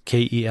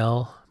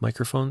 KEL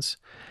microphones?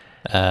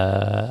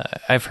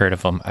 I've heard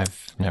of them.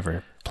 I've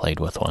never played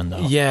with one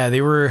though. Yeah,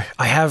 they were.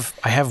 I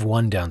have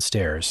one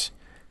downstairs.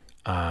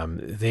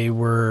 They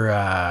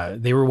were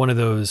one of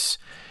those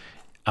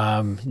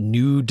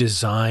new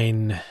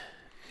design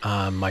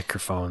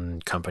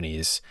microphone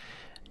companies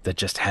that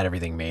just had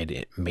everything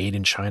made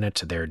in China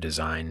to their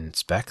design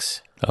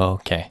specs. Oh,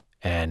 okay.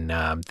 And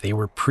they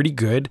were pretty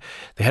good.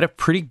 They had a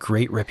pretty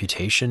great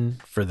reputation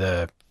for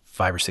the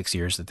 5 or 6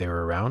 years that they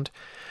were around.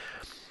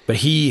 But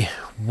he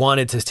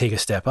wanted to take a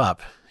step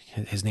up.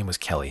 His name was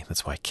Kelly.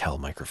 That's why Kel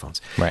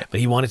microphones. Right. But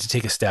he wanted to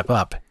take a step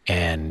up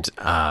and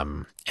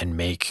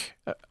make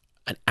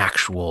an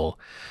actual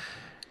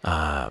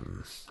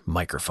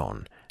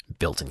microphone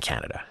built in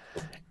Canada,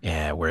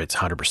 where it's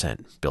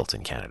 100% built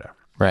in Canada.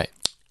 Right.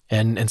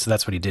 And so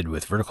that's what he did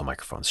with Vertical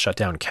Microphones. Shut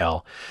down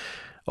Kel,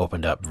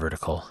 opened up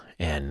Vertical,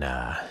 and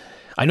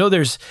I know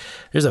there's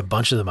a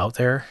bunch of them out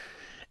there,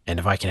 and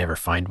if I can ever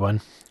find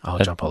one, I'll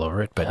jump all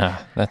over it.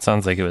 But that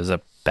sounds like it was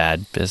a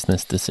bad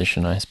business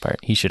decision on his part.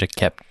 He should have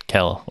kept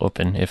Kel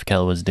open if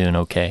Kel was doing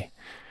okay.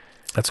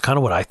 That's kind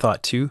of what I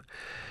thought too.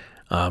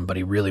 But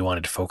he really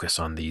wanted to focus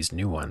on these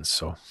new ones.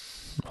 So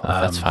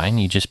that's fine.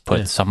 You just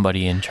put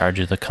somebody in charge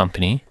of the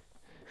company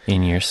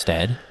in your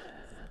stead,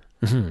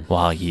 mm-hmm.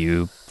 while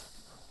you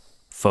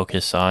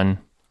focus on,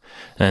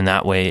 and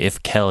that way,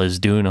 if Kel is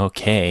doing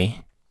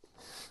okay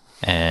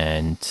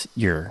and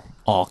your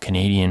all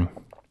Canadian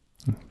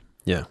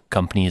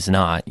company is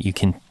not, you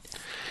can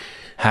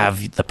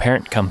have the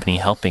parent company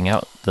helping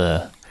out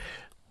the.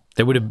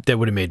 That would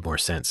have made more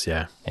sense.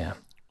 Yeah. Yeah.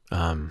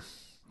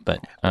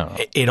 But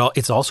I don't know.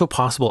 It's also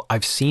possible.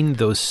 I've seen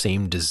those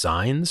same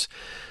designs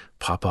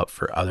pop up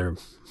for other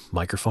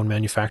microphone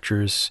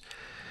manufacturers,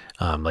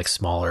 like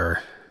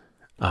smaller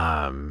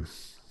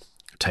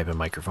type of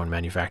microphone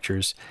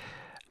manufacturers.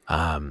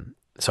 So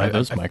are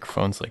those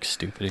microphones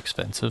stupid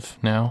expensive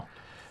now?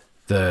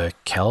 The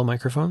Kel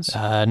microphones?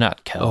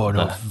 Not Kel. Oh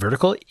no,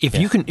 Vertical. If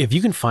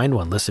you can find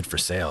one listed for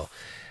sale,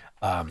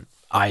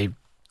 I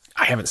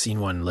haven't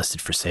seen one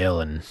listed for sale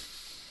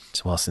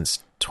since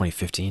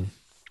 2015.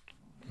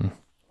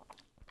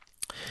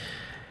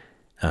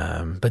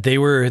 But they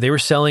were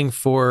selling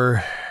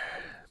for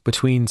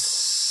between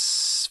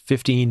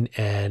 15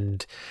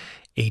 and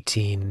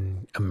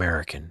 18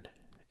 American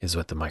is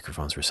what the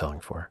microphones were selling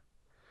for.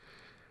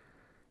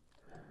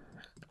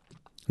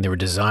 They were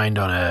designed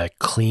on a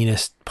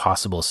cleanest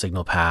possible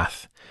signal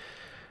path.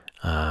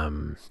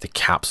 The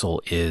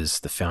capsule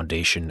is the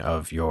foundation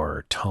of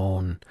your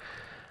tone.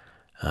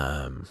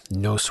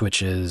 No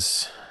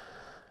switches.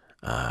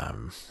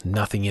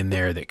 Nothing in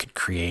there that could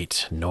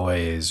create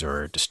noise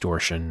or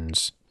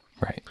distortions.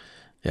 Right.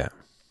 Yeah.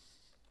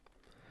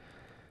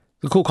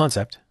 A cool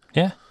concept.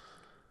 Yeah.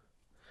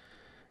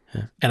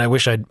 Yeah. And I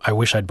wish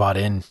I'd bought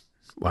in,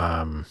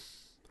 but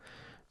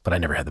I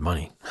never had the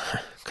money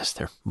because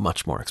they're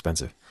much more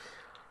expensive.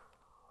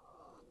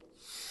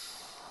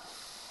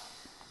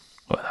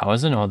 Well, that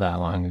wasn't all that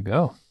long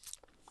ago.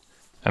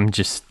 I'm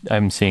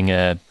seeing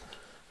a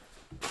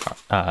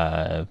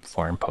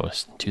foreign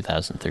post in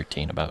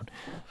 2013 about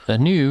the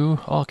new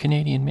all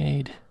Canadian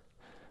made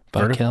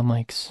Buckhill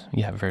mics.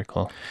 Yeah,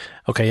 vertical.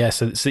 Okay, yeah.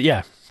 So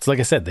yeah. It's like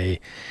I said, they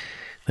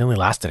only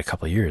lasted a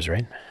couple of years,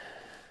 right?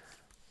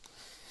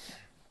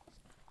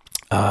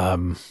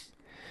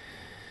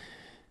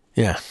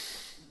 Yeah.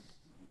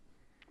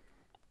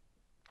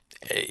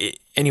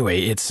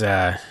 Anyway, it's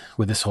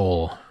with this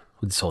whole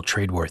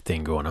trade war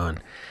thing going on,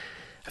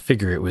 I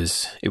figure it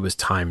was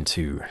time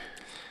to.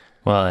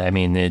 Well, I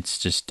mean, it's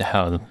just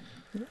how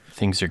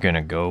things are going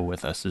to go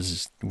with us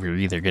is we're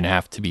either going to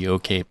have to be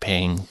okay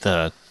paying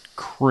the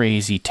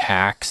crazy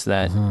tax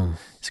that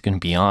is going to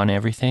be on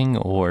everything,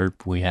 or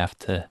we have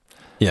to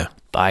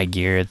buy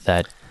gear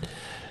that,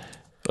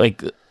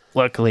 like,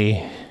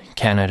 luckily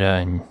Canada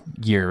and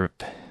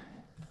Europe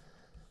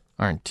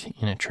aren't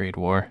in a trade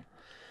war.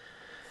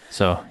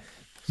 So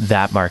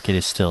that market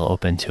is still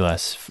open to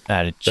us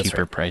at a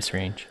cheaper price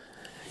range.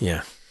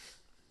 Yeah.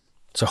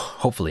 So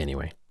hopefully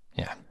anyway.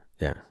 Yeah.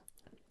 Yeah.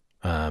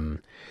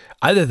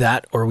 Either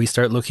that or we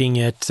start looking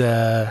at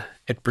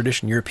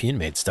British and European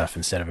made stuff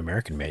instead of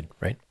American made,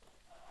 right?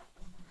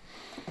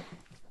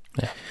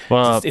 Yeah.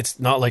 Well, it's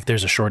not like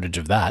there's a shortage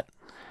of that.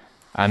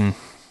 I'm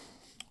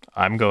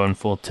going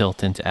full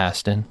tilt into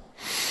Aston.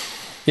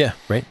 Yeah,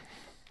 right.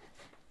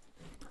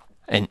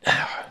 And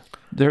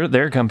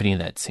they're a company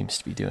that seems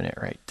to be doing it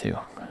right too.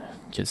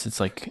 Because it's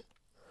like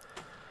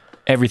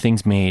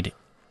everything's made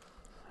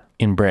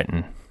in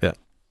Britain. Yeah.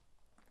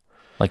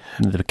 Like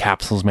the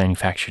capsules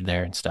manufactured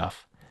there and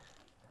stuff.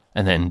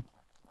 And then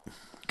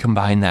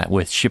combine that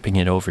with shipping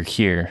it over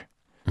here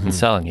and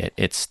selling it,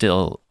 it's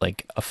still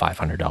like a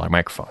 $500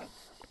 microphone.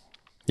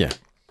 Yeah.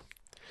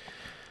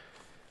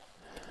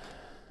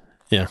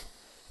 Yeah.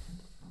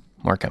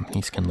 More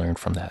companies can learn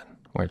from that,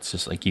 where it's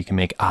just like you can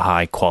make a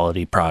high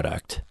quality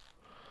product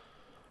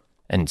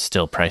and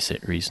still price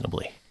it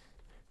reasonably.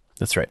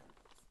 That's right.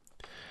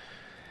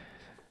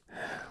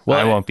 Well,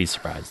 I won't be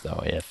surprised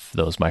though if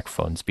those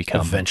microphones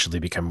eventually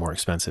become more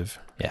expensive.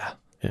 Yeah.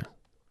 Yeah.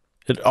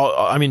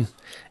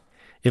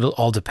 It'll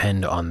all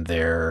depend on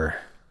their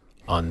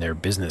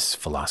business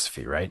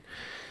philosophy, right?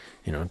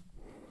 You know,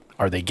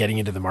 are they getting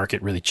into the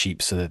market really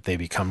cheap so that they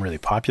become really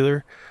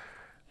popular?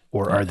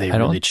 Or are they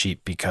really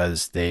cheap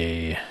because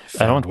they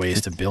found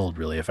ways to build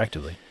really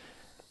effectively?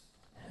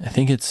 I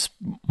think it's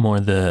more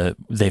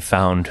they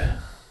found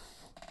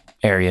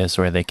areas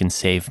where they can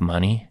save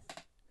money.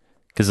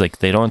 Because, like,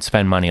 they don't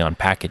spend money on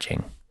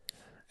packaging.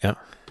 Yeah.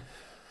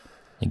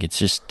 Like, it's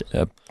just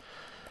a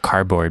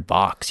cardboard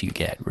box you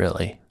get,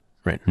 really.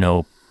 Right.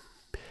 No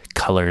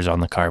colors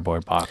on the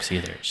cardboard box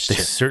either. They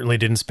certainly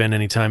didn't spend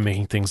any time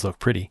making things look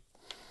pretty.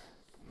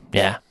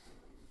 Yeah.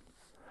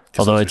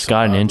 Although it's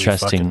got an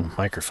interesting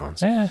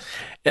microphones. Yeah.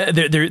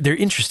 They're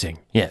interesting.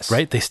 Yes.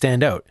 Right? They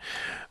stand out.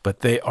 But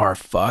they are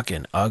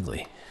fucking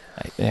ugly.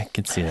 I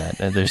can see that.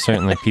 There's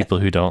certainly people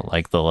who don't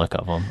like the look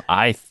of them.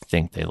 I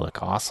think they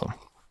look awesome.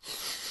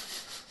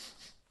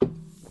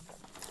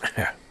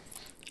 Yeah.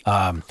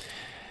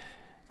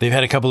 They've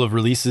had a couple of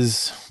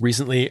releases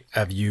recently.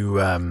 Have you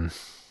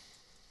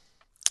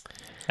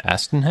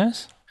Aston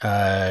has?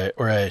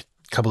 Or a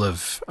couple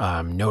of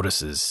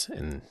notices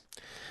in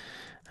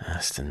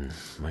Aston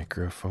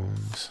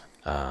microphones.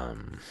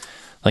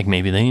 Like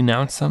maybe they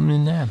announced something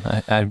in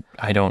NAMM.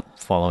 I don't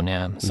follow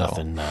NAMM, so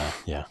nothing.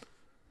 Yeah.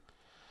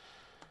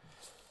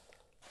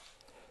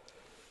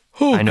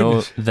 Oh, I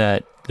know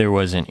that there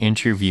was an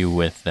interview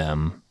with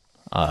them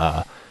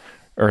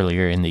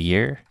earlier in the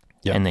year,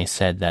 and they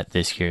said that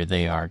this year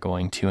they are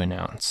going to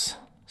announce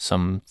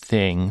some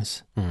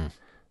things.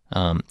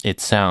 It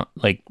sound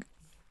like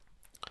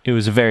it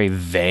was a very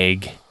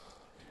vague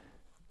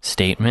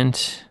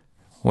statement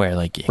where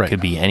like it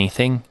could be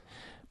anything,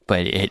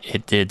 but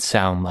it did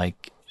sound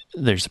like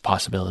there's a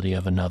possibility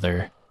of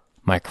another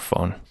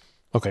microphone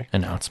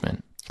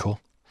announcement. Cool.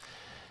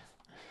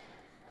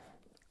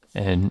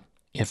 And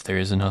if there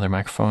is another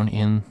microphone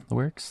in the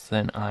works,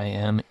 then I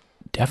am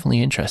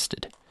definitely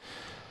interested.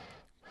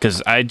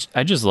 Because I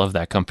just love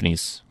that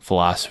company's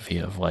philosophy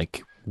of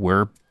like,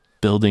 we're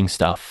building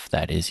stuff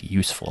that is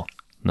useful,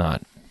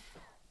 not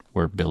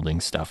we're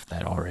building stuff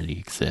that already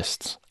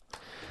exists.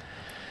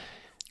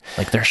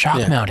 Like their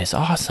shock mount is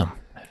awesome.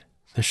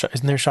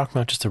 Isn't their shock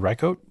mount just a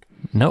Rycote?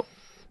 Nope.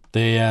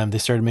 They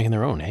started making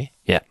their own, eh?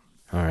 Yeah.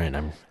 All right,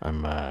 I'm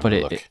but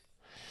look.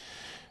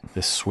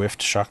 This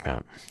Swift shock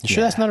mount. You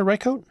sure that's not a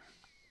Rycote?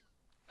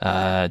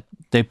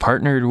 They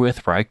partnered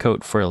with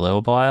Rycote for a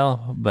little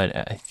while, but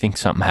I think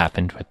something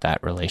happened with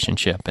that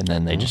relationship, and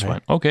then they just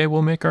went, okay,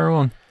 we'll make our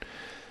own.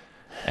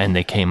 And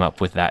they came up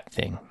with that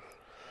thing.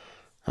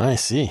 I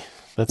see.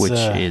 which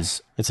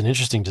is it's an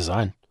interesting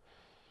design.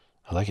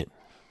 I like it.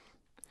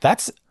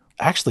 That's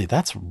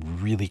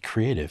really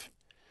creative.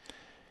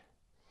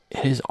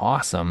 It is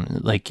awesome.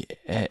 Like,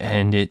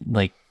 and it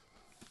like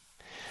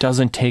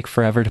doesn't take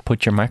forever to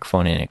put your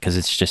microphone in it because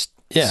it's just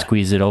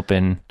squeeze it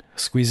open.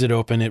 Squeeze it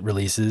open, it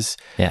releases.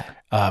 Yeah.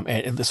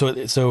 And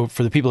so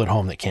for the people at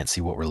home that can't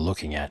see what we're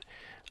looking at,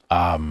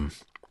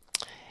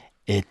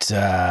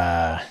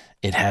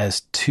 it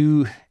has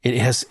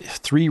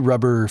three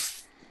rubber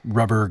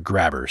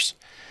grabbers.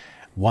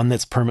 One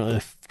that's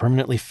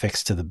permanently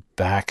fixed to the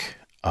back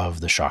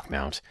of the shock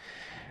mount,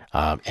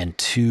 and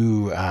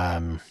two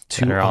that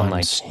are on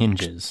like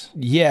hinges.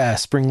 Yeah,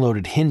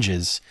 spring-loaded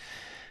hinges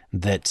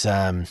that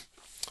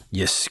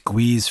you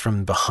squeeze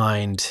from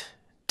behind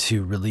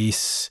to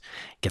release,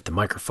 get the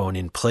microphone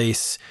in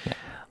place,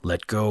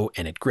 let go,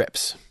 and it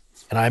grips.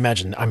 And I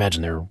imagine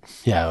they're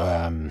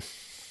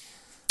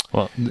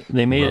well,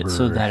 they made it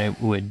so that it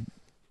would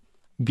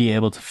be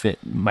able to fit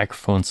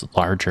microphones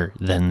larger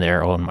than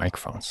their own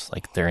microphones.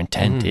 Like their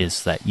intent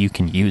is that you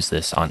can use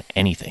this on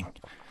anything.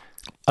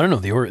 I don't know,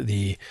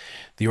 the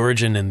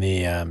Origin and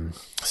the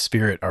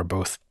Spirit are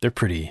both, they're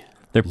pretty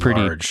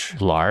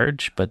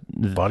large, but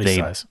body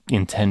size.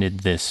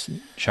 Intended this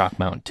shock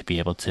mount to be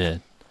able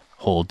to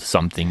hold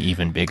something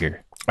even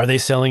bigger. Are they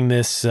selling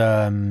this?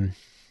 Long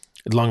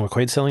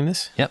McQuaid selling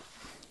this? Yep.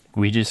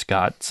 We just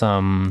got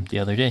some the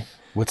other day.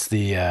 What's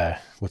the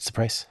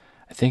price?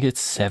 I think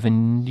it's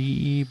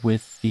 $70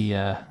 with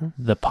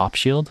the pop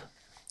shield.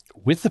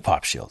 With the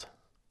pop shield?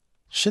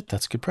 Shit,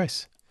 that's a good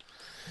price.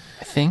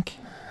 I think.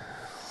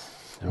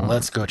 Well,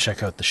 let's go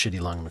check out the shitty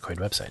Long McQuaid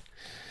website.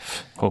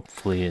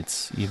 Hopefully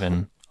it's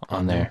even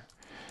on there.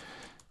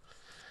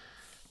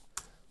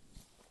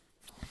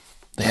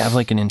 They have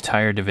like an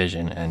entire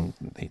division and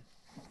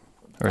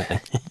I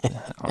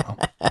don't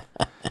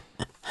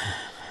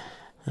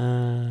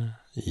know.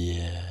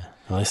 Yeah.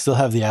 Well, I still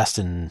have the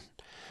Aston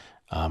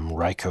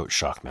Rycote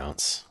shock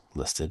mounts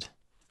listed.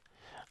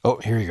 Oh,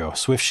 here you go.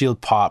 Swift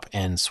Shield Pop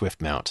and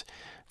Swift Mount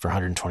for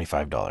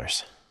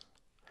 $125.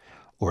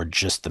 Or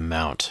just the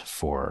mount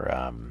for...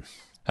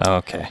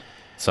 okay.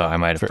 So I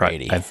might have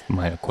 $80. I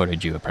might have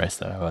quoted you a price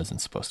that I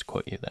wasn't supposed to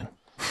quote you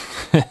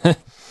then.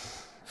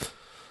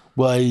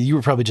 Well, you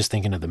were probably just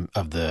thinking of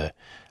the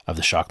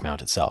shock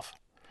mount itself.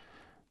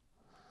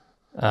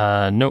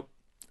 Nope.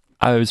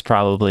 I was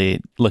probably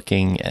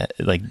looking at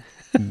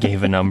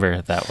gave a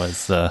number that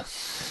was.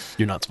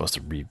 You're not supposed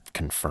to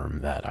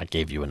reconfirm that. I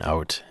gave you an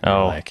out.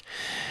 Oh,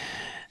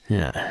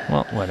 yeah.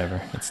 Well,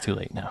 whatever. It's too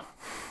late now.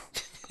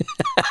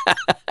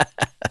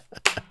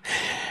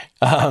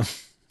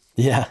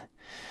 Yeah.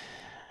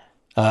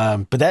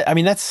 But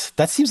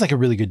that seems like a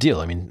really good deal.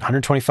 I mean,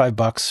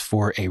 $125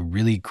 for a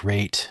really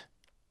great,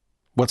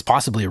 what's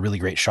possibly a really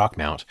great shock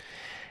mount,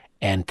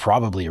 and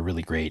probably a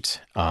really great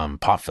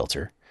pop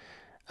filter.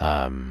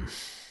 I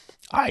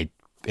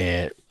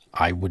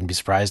wouldn't be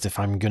surprised if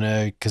I'm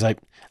gonna, because I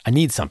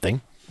need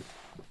something.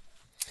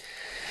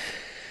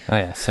 Oh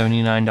yeah,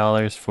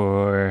 $79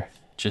 for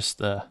just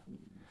the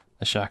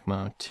shock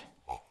mount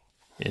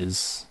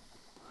is.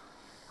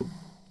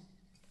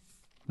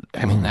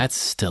 I mean, that's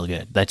still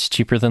good. That's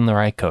cheaper than the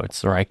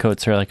Rycotes. The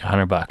Rycotes are like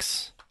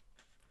 $100.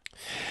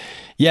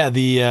 Yeah,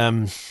 the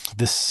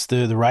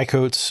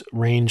Rycotes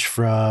range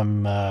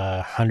from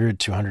 100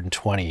 to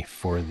 120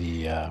 for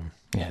the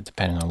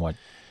depending on what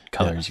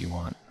colors you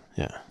want.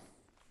 Yeah.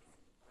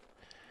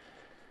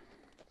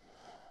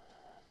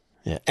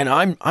 Yeah, and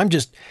I'm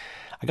just,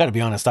 I got to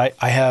be honest. I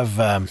have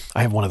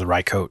one of the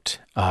Rycote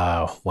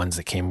ones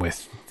that came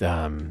with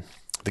the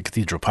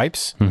cathedral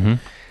pipes. Mm-hmm.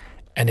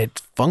 And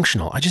it's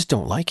functional. I just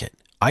don't like it.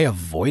 I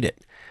avoid it.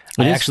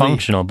 It is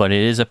functional, but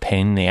it is a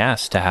pain in the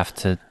ass to have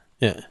to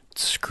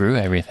screw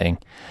everything.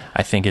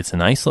 I think it's a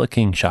nice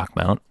looking shock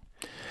mount,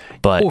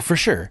 but for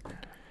sure.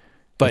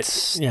 But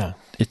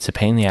it's a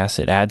pain in the ass.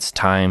 It adds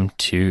time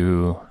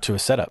to a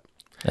setup.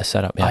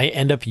 Yeah. I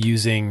end up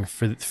using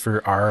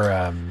for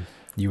our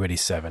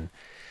U87,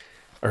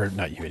 or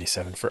not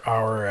U87, for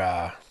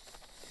our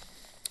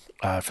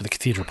for the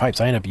cathedral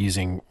pipes. I end up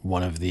using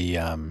one of the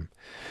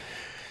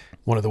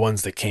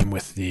ones that came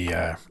with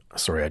the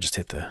sorry, I just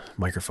hit the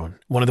microphone.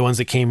 One of the ones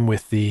that came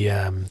with the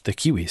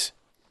Kiwis,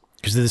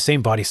 because they're the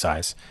same body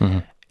size. Mm-hmm.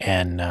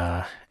 And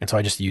so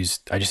I just use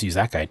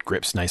that guy. It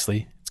grips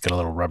nicely. It's got a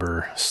little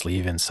rubber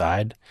sleeve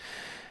inside.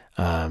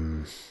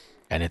 And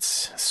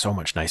it's so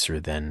much nicer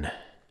than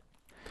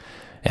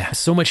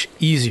so much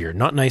easier.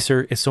 Not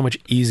nicer, it's so much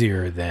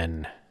easier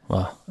than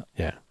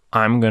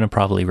I'm gonna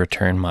probably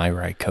return my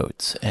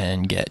Rycotes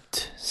and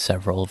get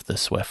several of the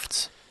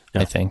Swifts.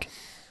 I think.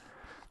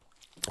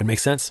 It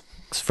makes sense.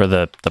 For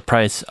the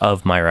price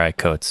of my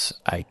Rycotes,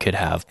 I could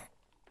have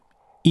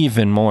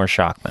even more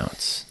shock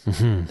mounts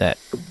that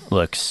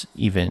looks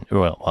even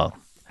well.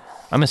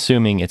 I'm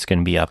assuming it's going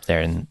to be up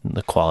there in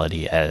the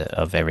quality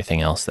of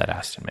everything else that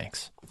Aston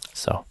makes.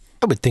 So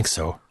I would think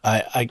so.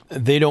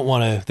 They don't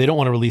want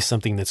to release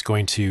something that's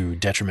going to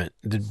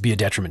be a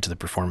detriment to the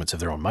performance of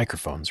their own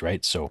microphones,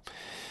 right? So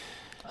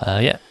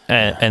Yeah,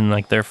 and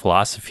like their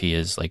philosophy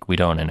is like we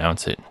don't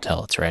announce it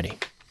until it's ready.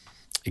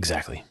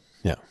 Exactly.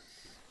 Yeah.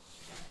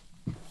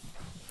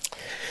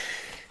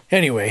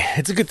 Anyway,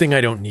 it's a good thing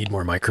I don't need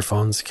more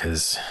microphones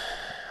because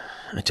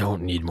I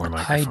don't need more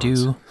microphones. I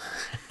do.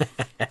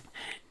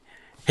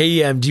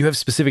 Hey, do you have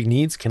specific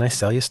needs? Can I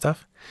sell you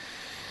stuff?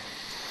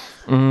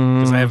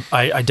 Because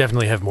I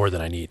definitely have more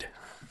than I need.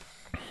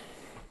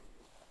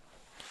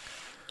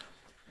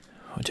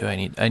 What do I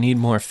need? I need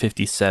more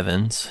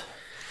 57s.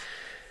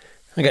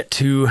 I got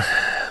 2.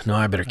 No,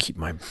 I better keep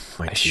my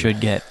I 2. should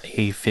get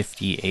a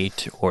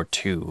 58 or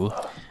 2.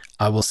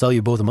 I will sell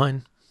you both of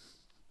mine.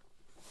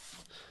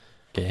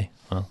 Okay,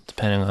 well,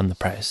 depending on the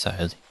price,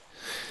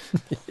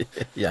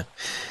 Yeah.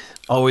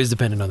 Always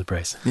dependent on the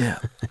price. Yeah.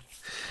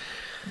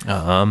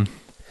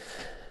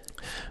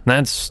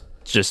 That's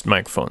just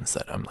microphones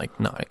that I'm like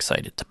not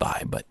excited to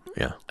buy, but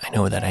yeah, I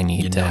know that I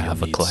need to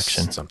have a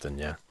collection. Something,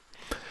 yeah.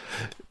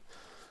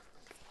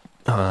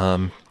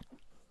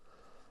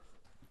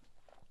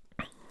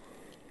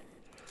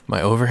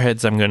 My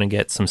overheads, I'm gonna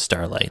get some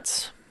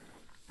Starlights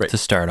to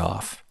start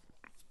off.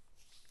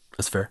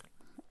 That's fair.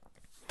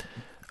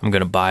 I'm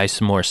gonna buy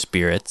some more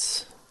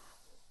Spirits.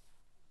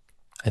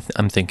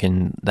 I'm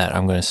thinking that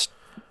I'm gonna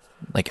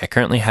I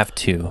currently have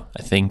 2.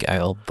 I think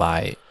I'll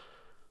buy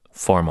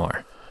 4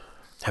 more.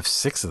 Have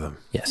 6 of them.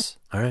 Yes.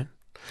 All right.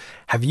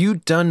 Have you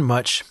done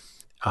much?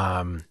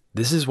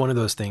 This is one of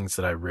those things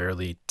that I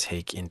rarely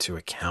take into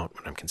account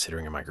when I'm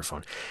considering a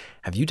microphone.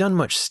 Have you done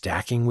much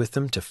stacking with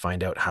them to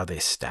find out how they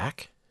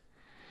stack?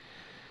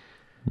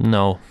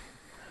 No.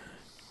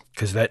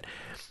 Because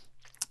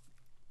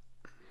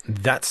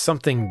that's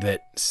something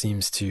that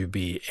seems to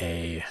be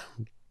a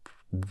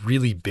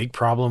really big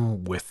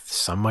problem with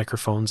some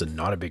microphones and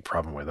not a big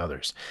problem with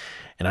others.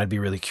 And I'd be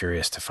really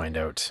curious to find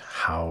out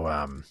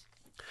how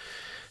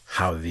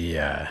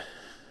the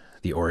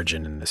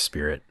Origin and the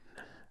Spirit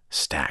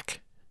stack.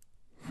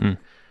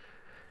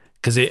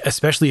 Because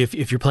especially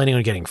if you're planning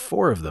on getting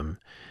 4 of them,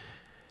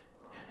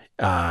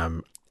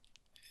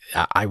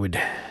 I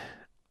would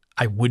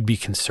be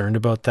concerned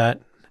about that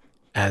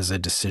as a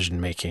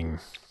decision-making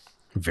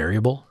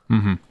variable.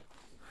 Mm-hmm.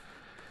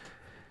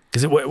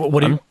 Because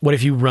what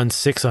if you run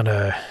 6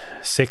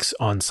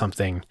 on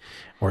something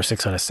or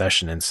 6 on a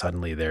session, and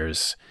suddenly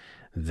there's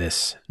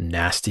this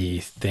nasty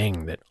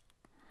thing that,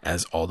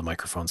 as all the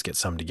microphones get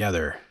summed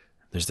together,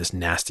 there's this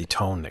nasty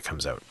tone that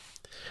comes out.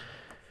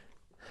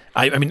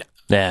 I mean,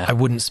 yeah. I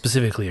wouldn't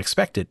specifically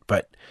expect it,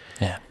 but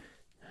yeah,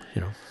 you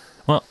know.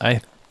 Well,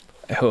 I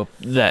hope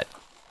that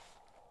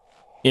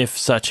if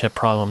such a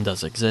problem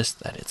does exist,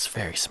 that it's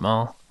very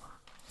small.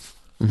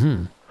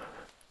 Mm-hmm.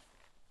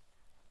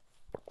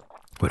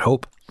 Would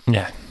hope.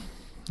 Yeah.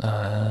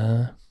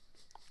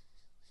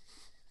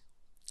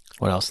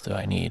 What else do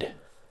I need?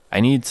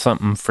 I need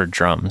something for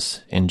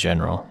drums in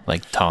general,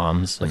 like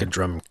toms. Like a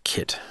drum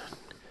kit,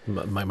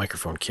 my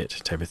microphone kit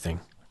type of thing.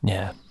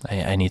 Yeah,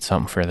 I need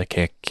something for the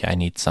kick. I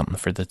need something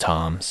for the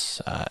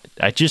toms.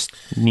 I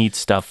just need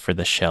stuff for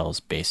the shells,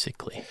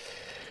 basically.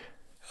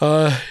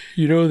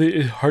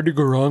 It's hard to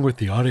go wrong with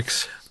the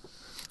Audix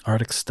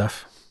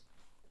stuff.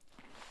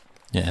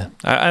 Yeah,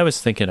 I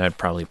was thinking I'd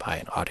probably buy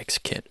an Audix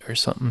kit or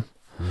something.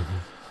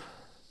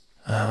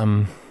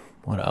 Mm-hmm.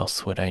 What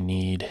else would I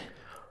need?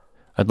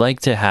 I'd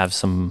like to have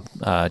some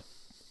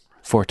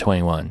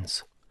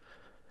 421s.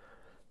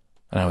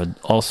 And I would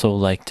also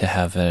like to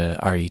have a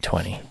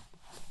RE20.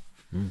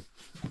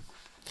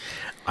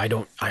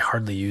 I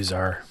hardly use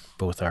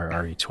both our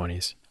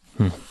RE20s.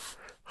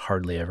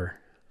 Hardly ever.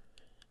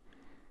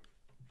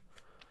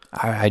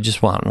 I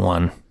just want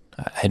one.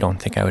 I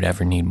don't think I would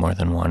ever need more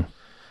than one.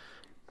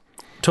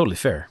 Totally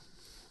fair.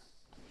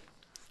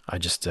 I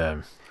just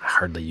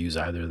hardly use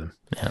either of them.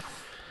 Yeah.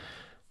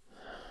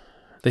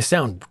 They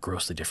sound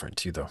grossly different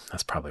too, though.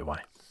 That's probably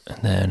why.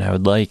 And then I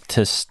would like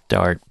to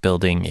start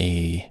building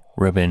a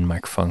ribbon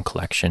microphone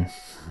collection,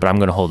 but I'm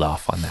going to hold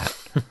off on that.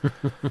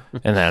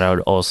 And then I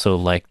would also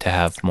like to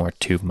have more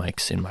tube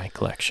mics in my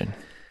collection.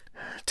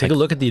 Take a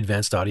look at the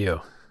Advanced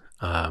Audio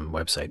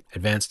website,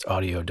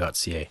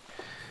 advancedaudio.ca.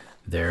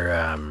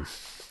 They're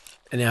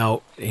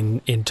now,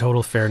 in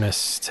total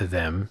fairness to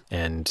them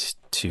and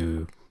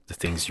to the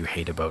things you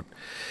hate about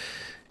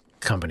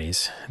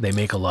companies, they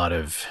make a lot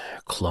of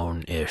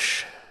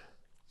clone-ish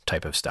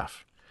type of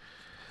stuff.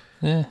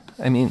 Yeah,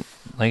 I mean,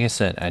 like I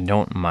said, I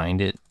don't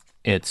mind it.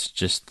 It's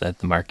just that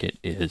the market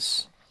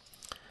is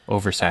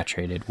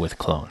oversaturated with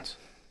clones.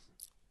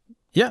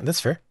 Yeah, that's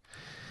fair.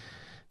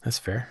 That's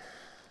fair.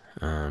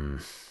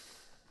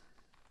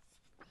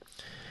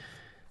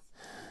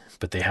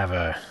 But they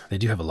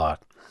do have a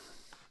lot.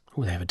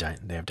 Oh, they have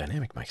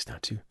dynamic mics now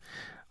too.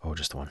 Oh,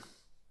 just the one.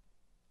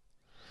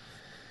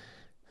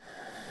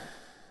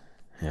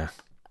 Yeah.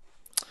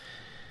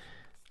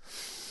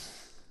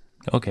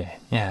 Okay.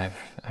 Yeah,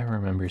 I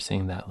remember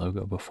seeing that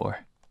logo before.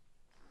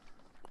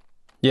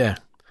 Yeah.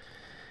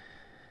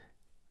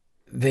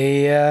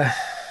 They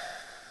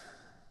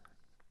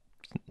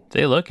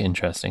look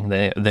interesting.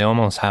 They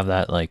almost have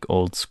that like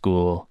old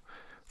school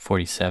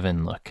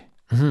 47 look.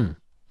 Mm-hmm.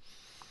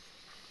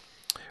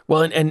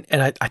 Well, and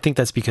I think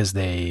that's because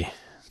they're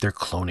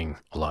cloning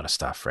a lot of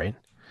stuff, right?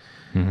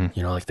 Mm-hmm.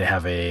 You know, like they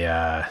have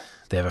a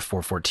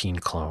 414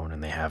 clone,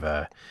 and they have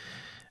a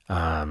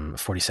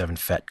 47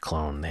 FET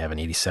clone. They have an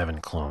 87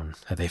 clone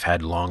that they've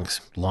had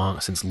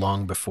since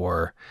long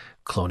before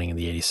cloning in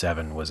the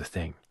 87 was a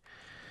thing.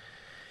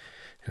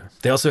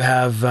 They also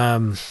have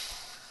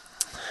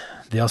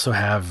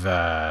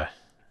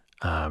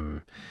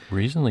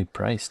reasonably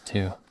priced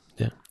too.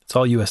 Yeah, it's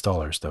all US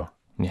dollars though.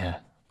 Yeah.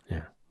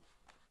 Yeah.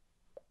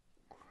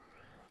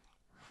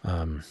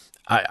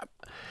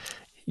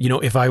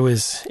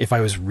 If I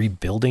was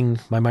rebuilding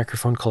my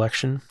microphone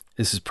collection,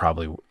 this is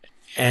probably,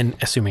 and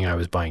assuming I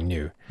was buying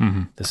new,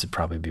 this would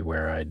probably be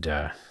where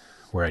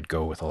I'd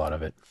go with a lot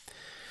of it.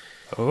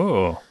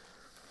 Oh.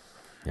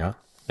 Yeah.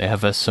 They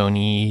have a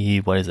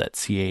Sony, what is that,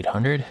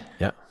 C800?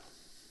 Yeah.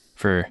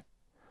 For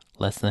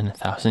less than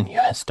 $1,000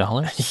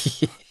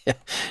 US.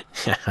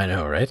 Yeah, I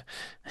know, right?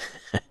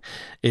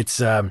 It's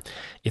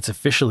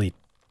officially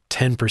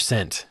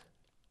 10%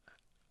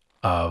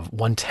 of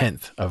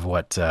 1/10 of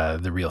what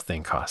the real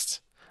thing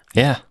costs.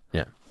 Yeah.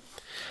 Yeah.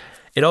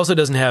 It also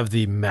doesn't have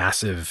the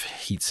massive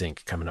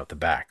heatsink coming out the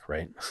back,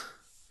 right?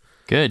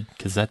 Good,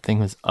 because that thing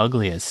was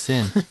ugly as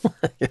sin.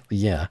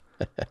 Yeah.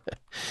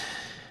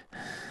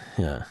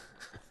 Yeah.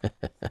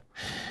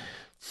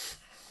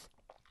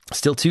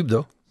 Still tube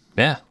though.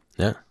 Yeah.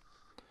 Yeah.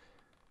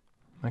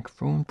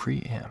 Microphone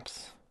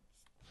preamps.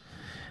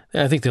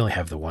 Yeah, I think they only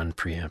have the one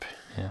preamp.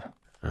 Yeah.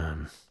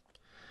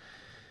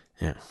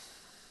 Yeah.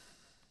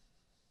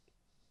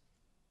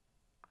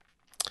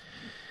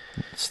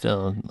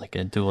 Still like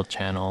a dual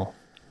channel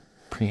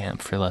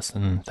preamp for less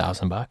than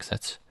 $1,000.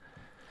 That's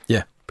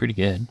pretty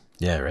good.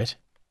 Yeah, right.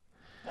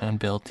 And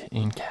built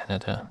in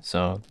Canada.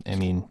 So, I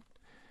mean,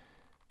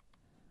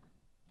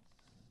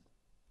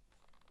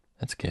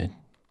 that's good.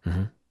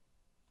 Mm-hmm.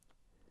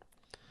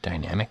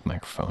 Dynamic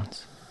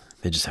microphones.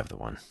 They just have the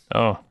one.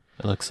 Oh,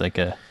 it looks like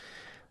a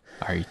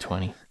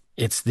RE20.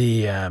 It's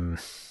the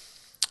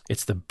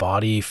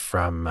body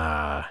from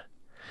the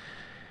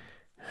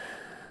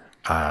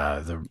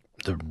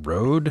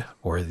Rode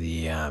or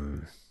the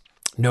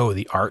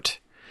Art.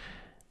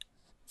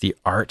 The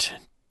Art.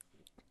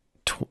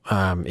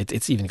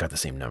 It's even got the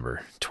same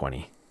number,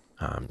 20,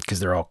 because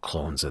they're all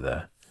clones of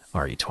the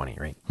RE20,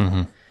 right?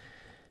 Mm-hmm.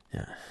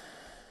 Yeah.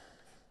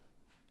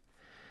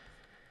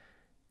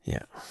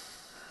 Yeah.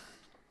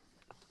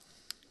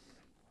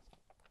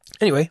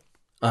 Anyway,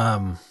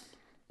 yeah,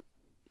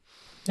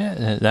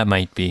 that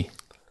might be.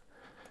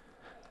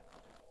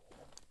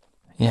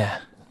 Yeah,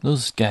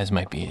 those guys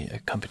might be a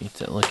company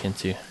to look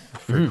into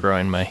for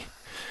growing my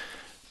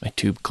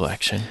tube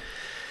collection.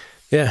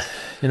 Yeah,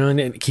 and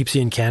it keeps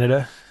you in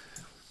Canada,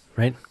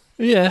 right?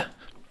 Yeah,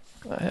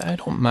 I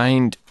don't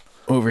mind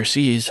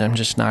overseas. I'm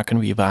just not going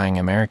to be buying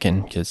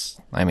American because,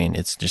 I mean,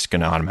 it's just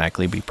going to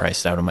automatically be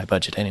priced out of my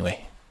budget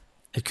anyway.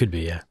 It could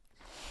be, yeah.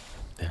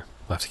 Yeah,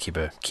 we'll have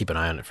to keep an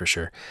eye on it for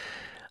sure.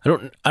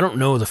 I don't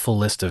know the full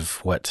list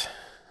of what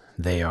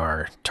they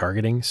are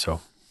targeting,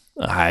 so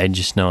I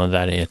just know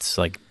that it's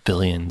like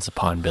billions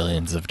upon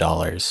billions of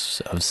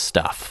dollars of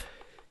stuff.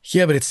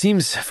 Yeah, but it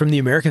seems from the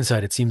American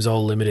side, it seems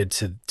all limited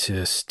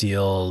to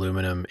steel,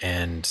 aluminum,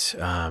 and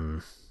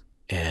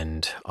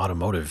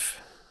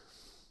automotive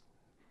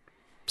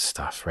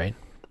stuff, right?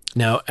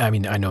 Now, I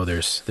mean, I know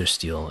there's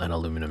steel and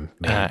aluminum.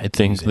 I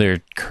think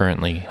they're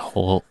currently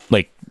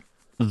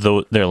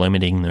they're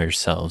limiting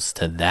themselves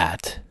to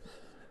that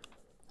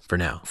for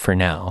now.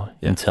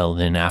 Yeah. Until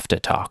the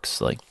NAFTA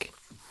talks,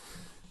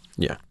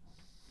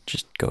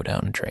 just go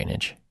down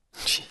drainage.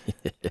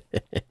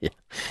 Yeah.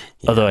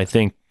 Although I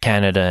think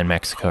Canada and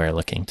Mexico are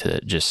looking to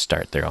just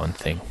start their own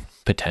thing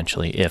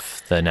potentially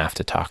if the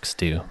NAFTA talks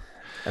do.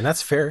 And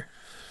that's fair.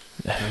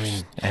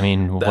 I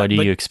mean, what do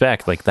you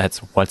expect? Like, that's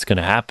what's going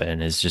to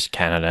happen is just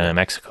Canada and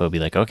Mexico be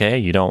like, okay,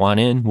 you don't want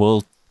in,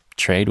 we'll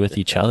trade with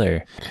each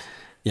other.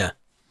 Yeah.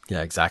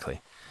 Yeah,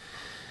 exactly.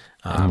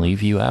 And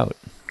leave you out.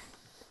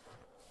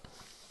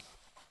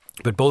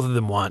 But both of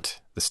them want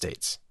the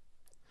States,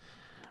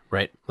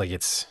 right? Like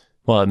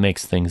Well, it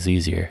makes things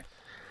easier.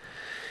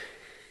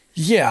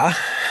 Yeah,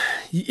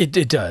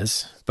 it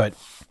does, but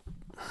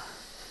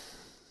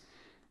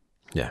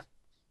yeah.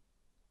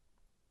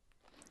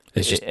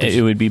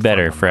 It would be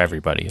better for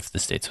everybody if the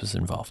States was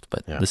involved,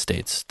 but the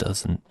States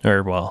doesn't,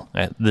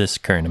 this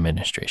current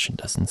administration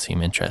doesn't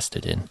seem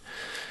interested in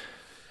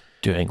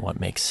doing what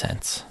makes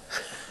sense.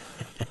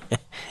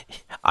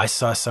 I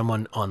saw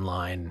someone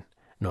on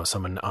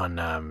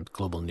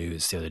Global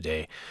News the other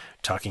day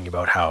talking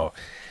about how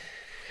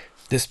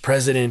this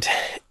president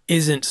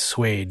isn't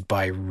swayed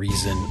by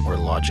reason or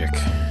logic.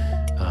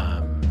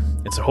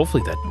 And so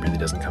hopefully that really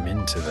doesn't come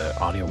into the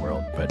audio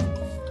world, but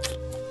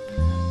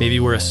maybe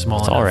we're a small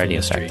It's enough already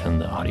industry. affecting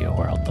the audio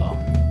world, though.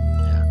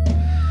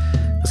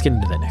 Yeah. Let's get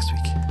into that next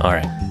week. All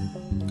right.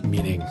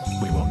 Meaning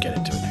we won't get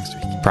into it next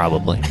week.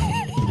 Probably.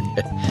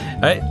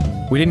 All right.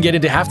 We didn't get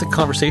into half the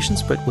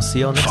conversations, but we'll see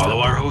you all next time.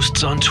 Follow our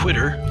hosts on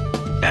Twitter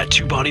At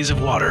Two Bodies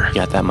of Water. You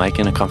got that mic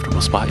in a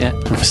comfortable spot yet?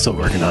 I'm still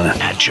working on it.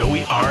 At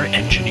Joey R.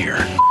 Engineer.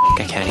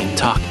 I can't even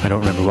talk. I don't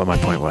remember what my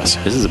point was.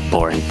 This is a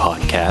boring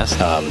podcast.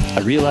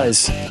 I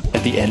realize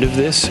at the end of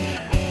this,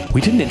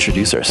 we didn't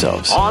introduce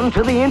ourselves. On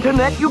to the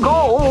internet you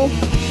go.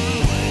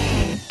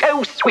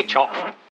 Go switch off.